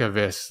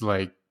collectivist,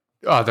 like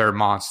other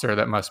monster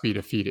that must be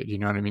defeated. You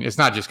know what I mean? It's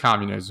not just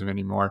communism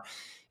anymore.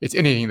 It's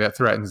anything that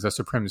threatens the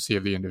supremacy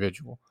of the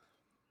individual.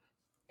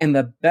 And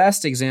the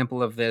best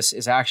example of this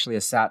is actually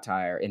a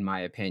satire, in my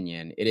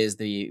opinion. It is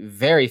the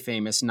very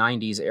famous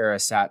 90s era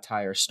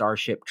satire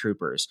Starship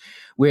Troopers,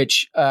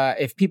 which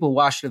if people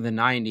watched it in the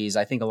 90s,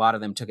 I think a lot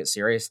of them took it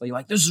seriously.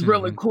 Like, this is a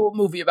really cool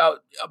movie about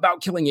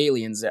killing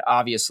aliens.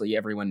 Obviously,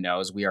 everyone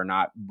knows we are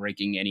not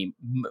blowing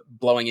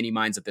any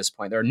minds at this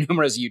point. There are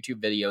numerous YouTube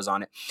videos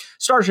on it.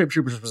 Starship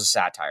Troopers was a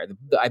satire.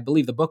 I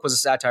believe the book was a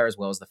satire as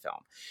well as the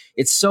film.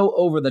 It's so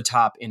over the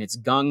top in its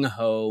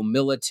gung-ho,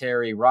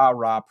 military,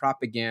 rah-rah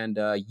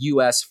propaganda,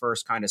 U.S.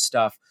 first kind of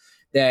stuff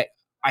that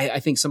I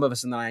think some of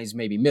us in the 90s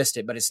maybe missed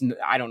it, but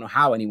I don't know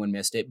how anyone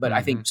missed it, but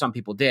I think some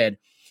people did.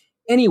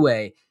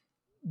 Anyway,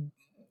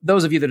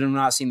 those of you that have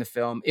not seen the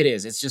film,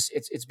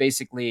 it's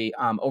basically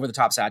over the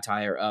top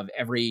satire of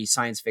every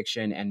science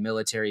fiction and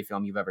military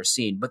film you've ever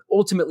seen. But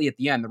ultimately at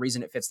the end, the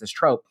reason it fits this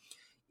trope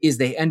is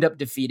they end up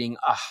defeating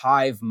a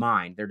hive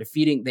mind. They're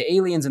defeating the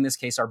aliens. In this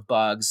case are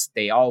bugs.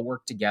 They all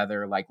work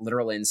together like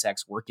literal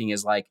insects, working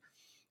as like,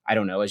 I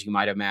don't know, as you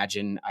might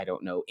imagine, I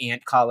don't know,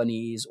 ant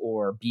colonies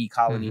or bee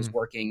colonies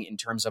working in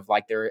terms of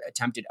like their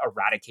attempted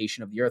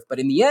eradication of the earth. But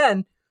in the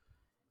end,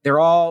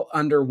 they're all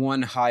under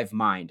one hive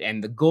mind.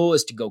 And the goal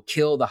is to go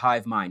kill the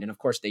hive mind. And of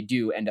course, they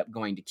do end up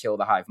going to kill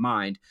the hive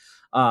mind.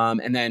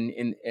 And then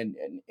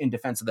in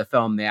defense of the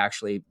film, they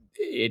actually,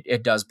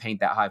 it does paint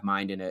that hive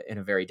mind in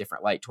a very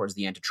different light towards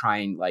the end to try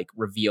and like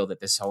reveal that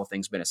this whole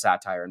thing's been a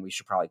satire and we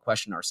should probably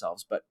question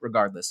ourselves. But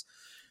regardless,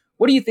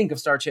 what do you think of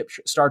Starship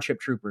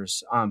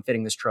Troopers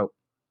fitting this trope?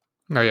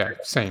 Oh, yeah,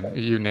 same.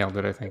 You nailed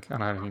it, I think. I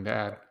don't have anything to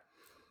add.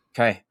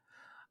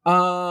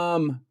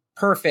 Okay.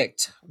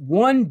 Perfect.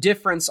 One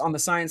difference on the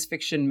science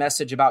fiction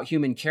message about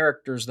human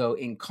characters, though,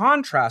 in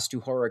contrast to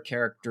horror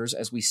characters,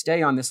 as we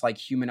stay on this like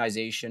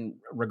humanization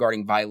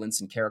regarding violence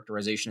and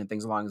characterization and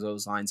things along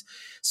those lines,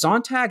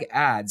 Sontag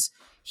adds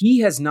he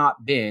has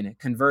not been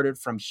converted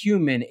from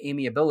human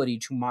amiability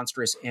to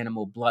monstrous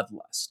animal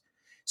bloodlust.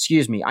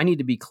 Excuse me, I need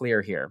to be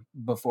clear here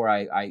before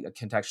I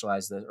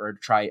contextualize this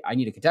I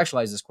need to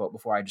contextualize this quote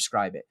before I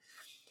describe it.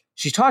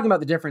 She's talking about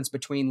the difference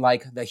between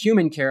like the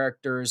human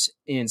characters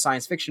in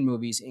science fiction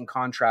movies in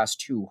contrast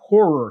to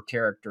horror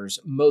characters,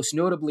 most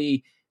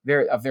notably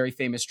a very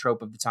famous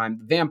trope of the time,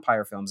 the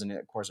vampire films, and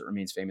of course it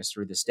remains famous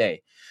through this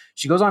day.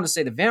 She goes on to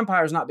say the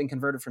vampire has not been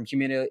converted from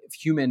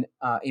human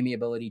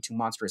amiability to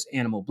monstrous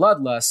animal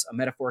bloodlust, a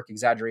metaphoric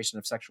exaggeration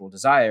of sexual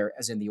desire,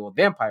 as in the old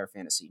vampire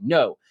fantasy.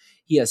 No,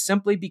 he has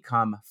simply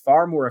become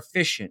far more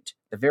efficient,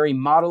 the very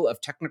model of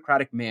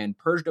technocratic man,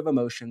 purged of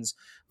emotions,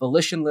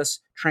 volitionless,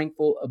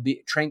 tranquil,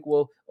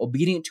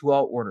 obedient to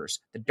all orders.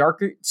 The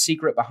darker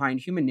secret behind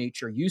human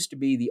nature used to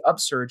be the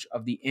upsurge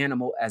of the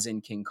animal, as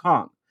in King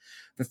Kong.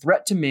 The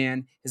threat to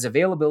man, his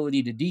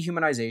availability to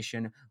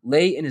dehumanization,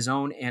 lay in his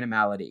own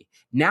animality.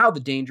 Now the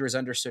danger is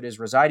understood as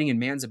residing in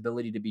man's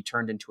ability to be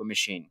turned into a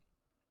machine.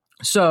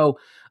 So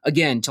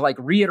again, to like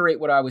reiterate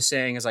what I was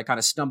saying as I kind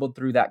of stumbled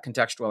through that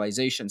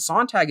contextualization,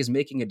 Sontag is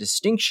making a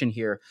distinction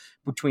here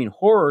between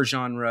horror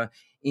genre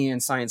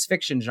and science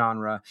fiction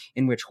genre,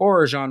 in which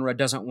horror genre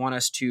doesn't want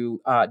us to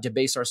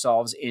debase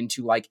ourselves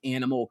into like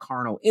animal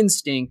carnal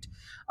instinct,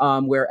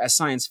 whereas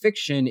science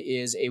fiction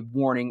is a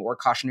warning or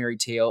cautionary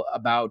tale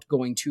about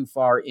going too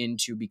far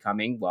into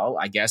becoming, well,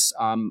 I guess,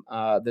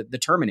 the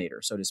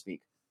Terminator, so to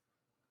speak.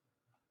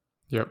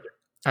 Yep.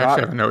 I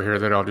actually have a note here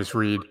that I'll just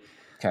read.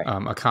 Okay.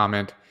 A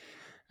comment.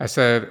 I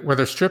said,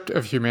 whether stripped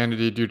of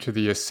humanity due to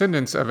the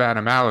ascendance of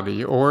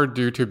animality or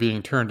due to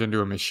being turned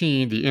into a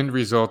machine, the end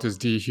result is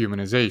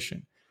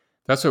dehumanization.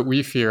 That's what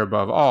we fear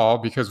above all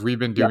because we've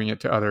been doing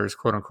it to others,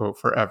 quote unquote,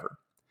 forever.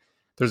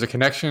 There's a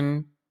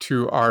connection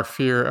to our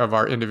fear of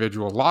our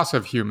individual loss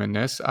of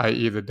humanness,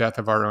 i.e. the death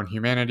of our own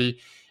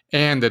humanity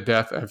and the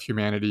death of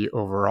humanity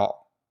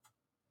overall.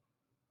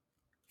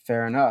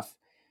 Fair enough.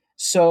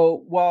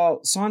 So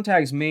while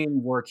Sontag's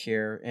main work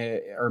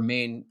here, or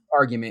main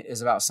argument,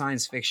 is about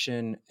science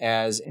fiction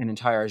as an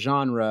entire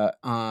genre,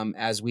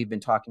 as we've been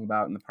talking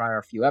about in the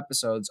prior few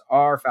episodes,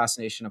 our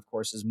fascination, of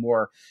course, is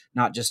more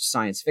not just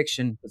science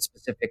fiction, but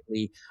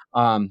specifically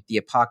the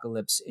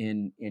apocalypse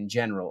in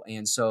general.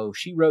 And so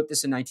she wrote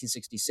this in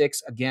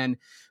 1966. Again,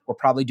 we're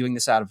probably doing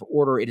this out of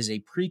order. It is a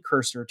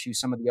precursor to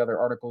some of the other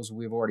articles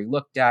we've already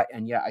looked at.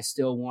 And yet I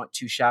still want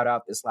to shout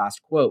out this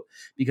last quote,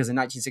 because in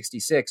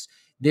 1966,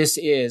 This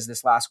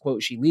last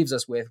quote she leaves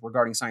us with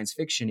regarding science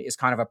fiction is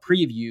kind of a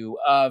preview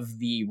of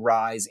the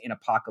rise in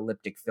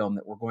apocalyptic film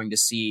that we're going to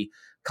see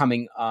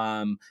coming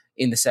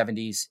in the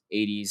 70s,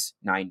 80s,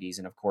 90s,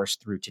 and of course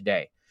through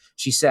today.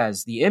 She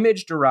says, the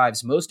image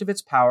derives most of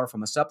its power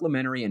from a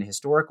supplementary and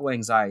historical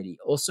anxiety,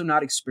 also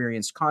not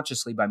experienced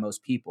consciously by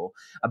most people,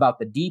 about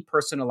the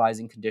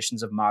depersonalizing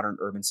conditions of modern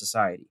urban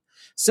society.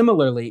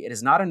 Similarly, it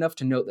is not enough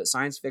to note that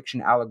science fiction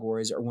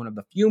allegories are one of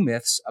the few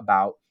myths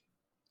about,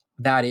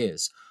 that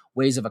is,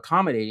 ways of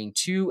accommodating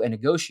to and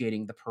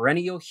negotiating the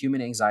perennial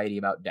human anxiety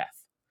about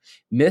death.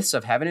 Myths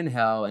of heaven and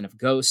hell and of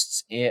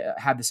ghosts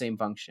had the same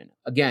function.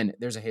 Again,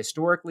 there's a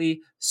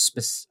historically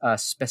I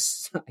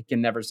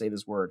can never say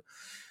this word,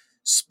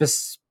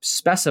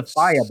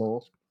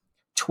 specifiable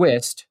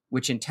twist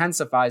which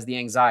intensifies the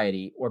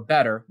anxiety, or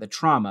better, the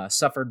trauma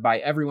suffered by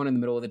everyone in the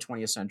middle of the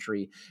 20th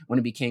century when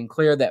it became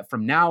clear that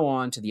from now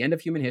on to the end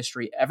of human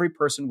history, every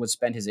person would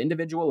spend his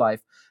individual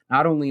life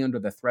not only under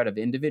the threat of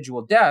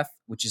individual death,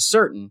 which is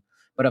certain,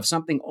 but of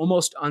something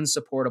almost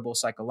unsupportable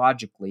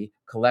psychologically,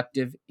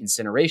 collective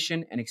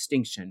incineration and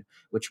extinction,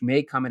 which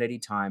may come at any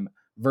time,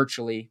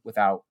 virtually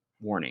without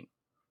warning.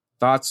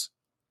 Thoughts?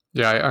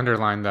 Yeah, I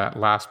underlined that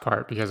last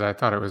part because I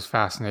thought it was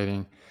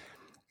fascinating.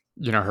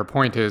 Her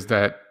point is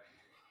that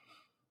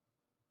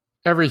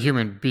every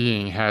human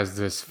being has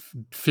this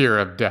fear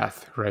of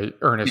death, right?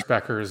 Ernest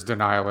Becker's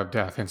denial of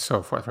death and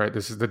so forth, right?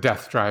 This is the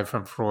death drive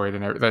from Freud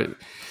and everything.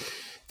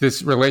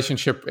 This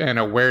relationship and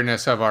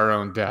awareness of our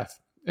own death.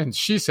 And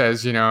she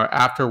says,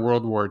 after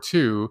World War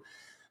II,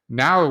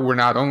 now we're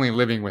not only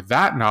living with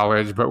that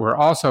knowledge, but we're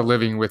also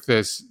living with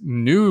this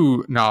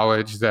new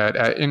knowledge that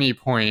at any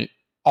point,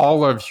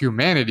 all of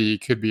humanity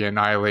could be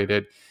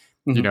annihilated.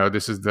 Mm-hmm.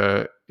 This is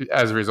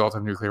as a result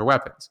of nuclear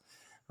weapons,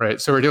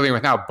 right? So we're dealing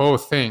with now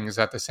both things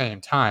at the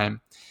same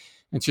time.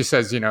 And she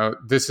says,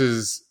 this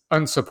is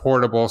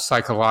unsupportable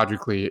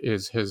psychologically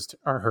is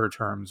her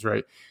terms,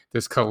 right?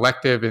 This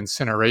collective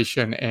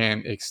incineration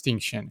and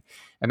extinction.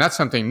 And that's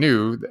something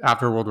new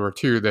after World War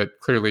II that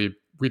clearly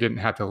we didn't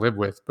have to live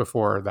with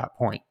before that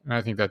point. And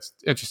I think that's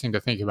interesting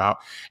to think about.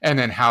 And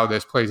then how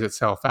this plays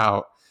itself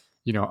out,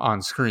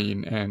 on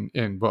screen and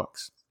in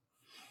books.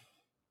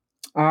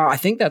 I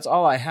think that's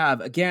all I have.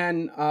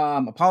 Again,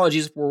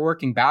 apologies if we're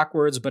working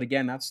backwards, but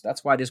again, that's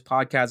why this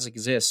podcast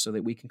exists, so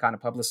that we can kind of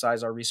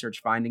publicize our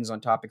research findings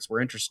on topics we're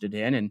interested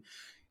in. And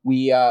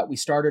we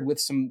started with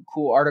some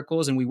cool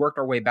articles, and we worked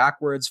our way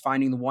backwards,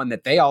 finding the one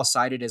that they all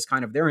cited as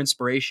kind of their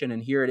inspiration.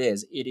 And here it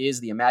is. It is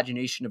The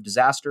Imagination of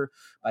Disaster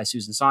by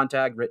Susan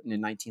Sontag, written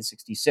in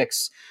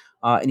 1966.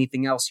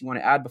 Anything else you want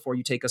to add before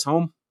you take us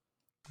home?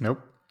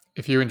 Nope.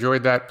 If you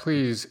enjoyed that,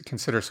 please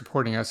consider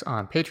supporting us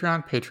on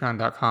Patreon,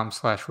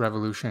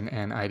 patreon.com/revolution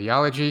and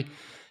ideology.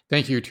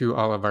 Thank you to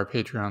all of our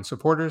Patreon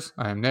supporters.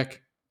 I am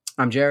Nick.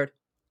 I'm Jared.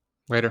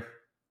 Later.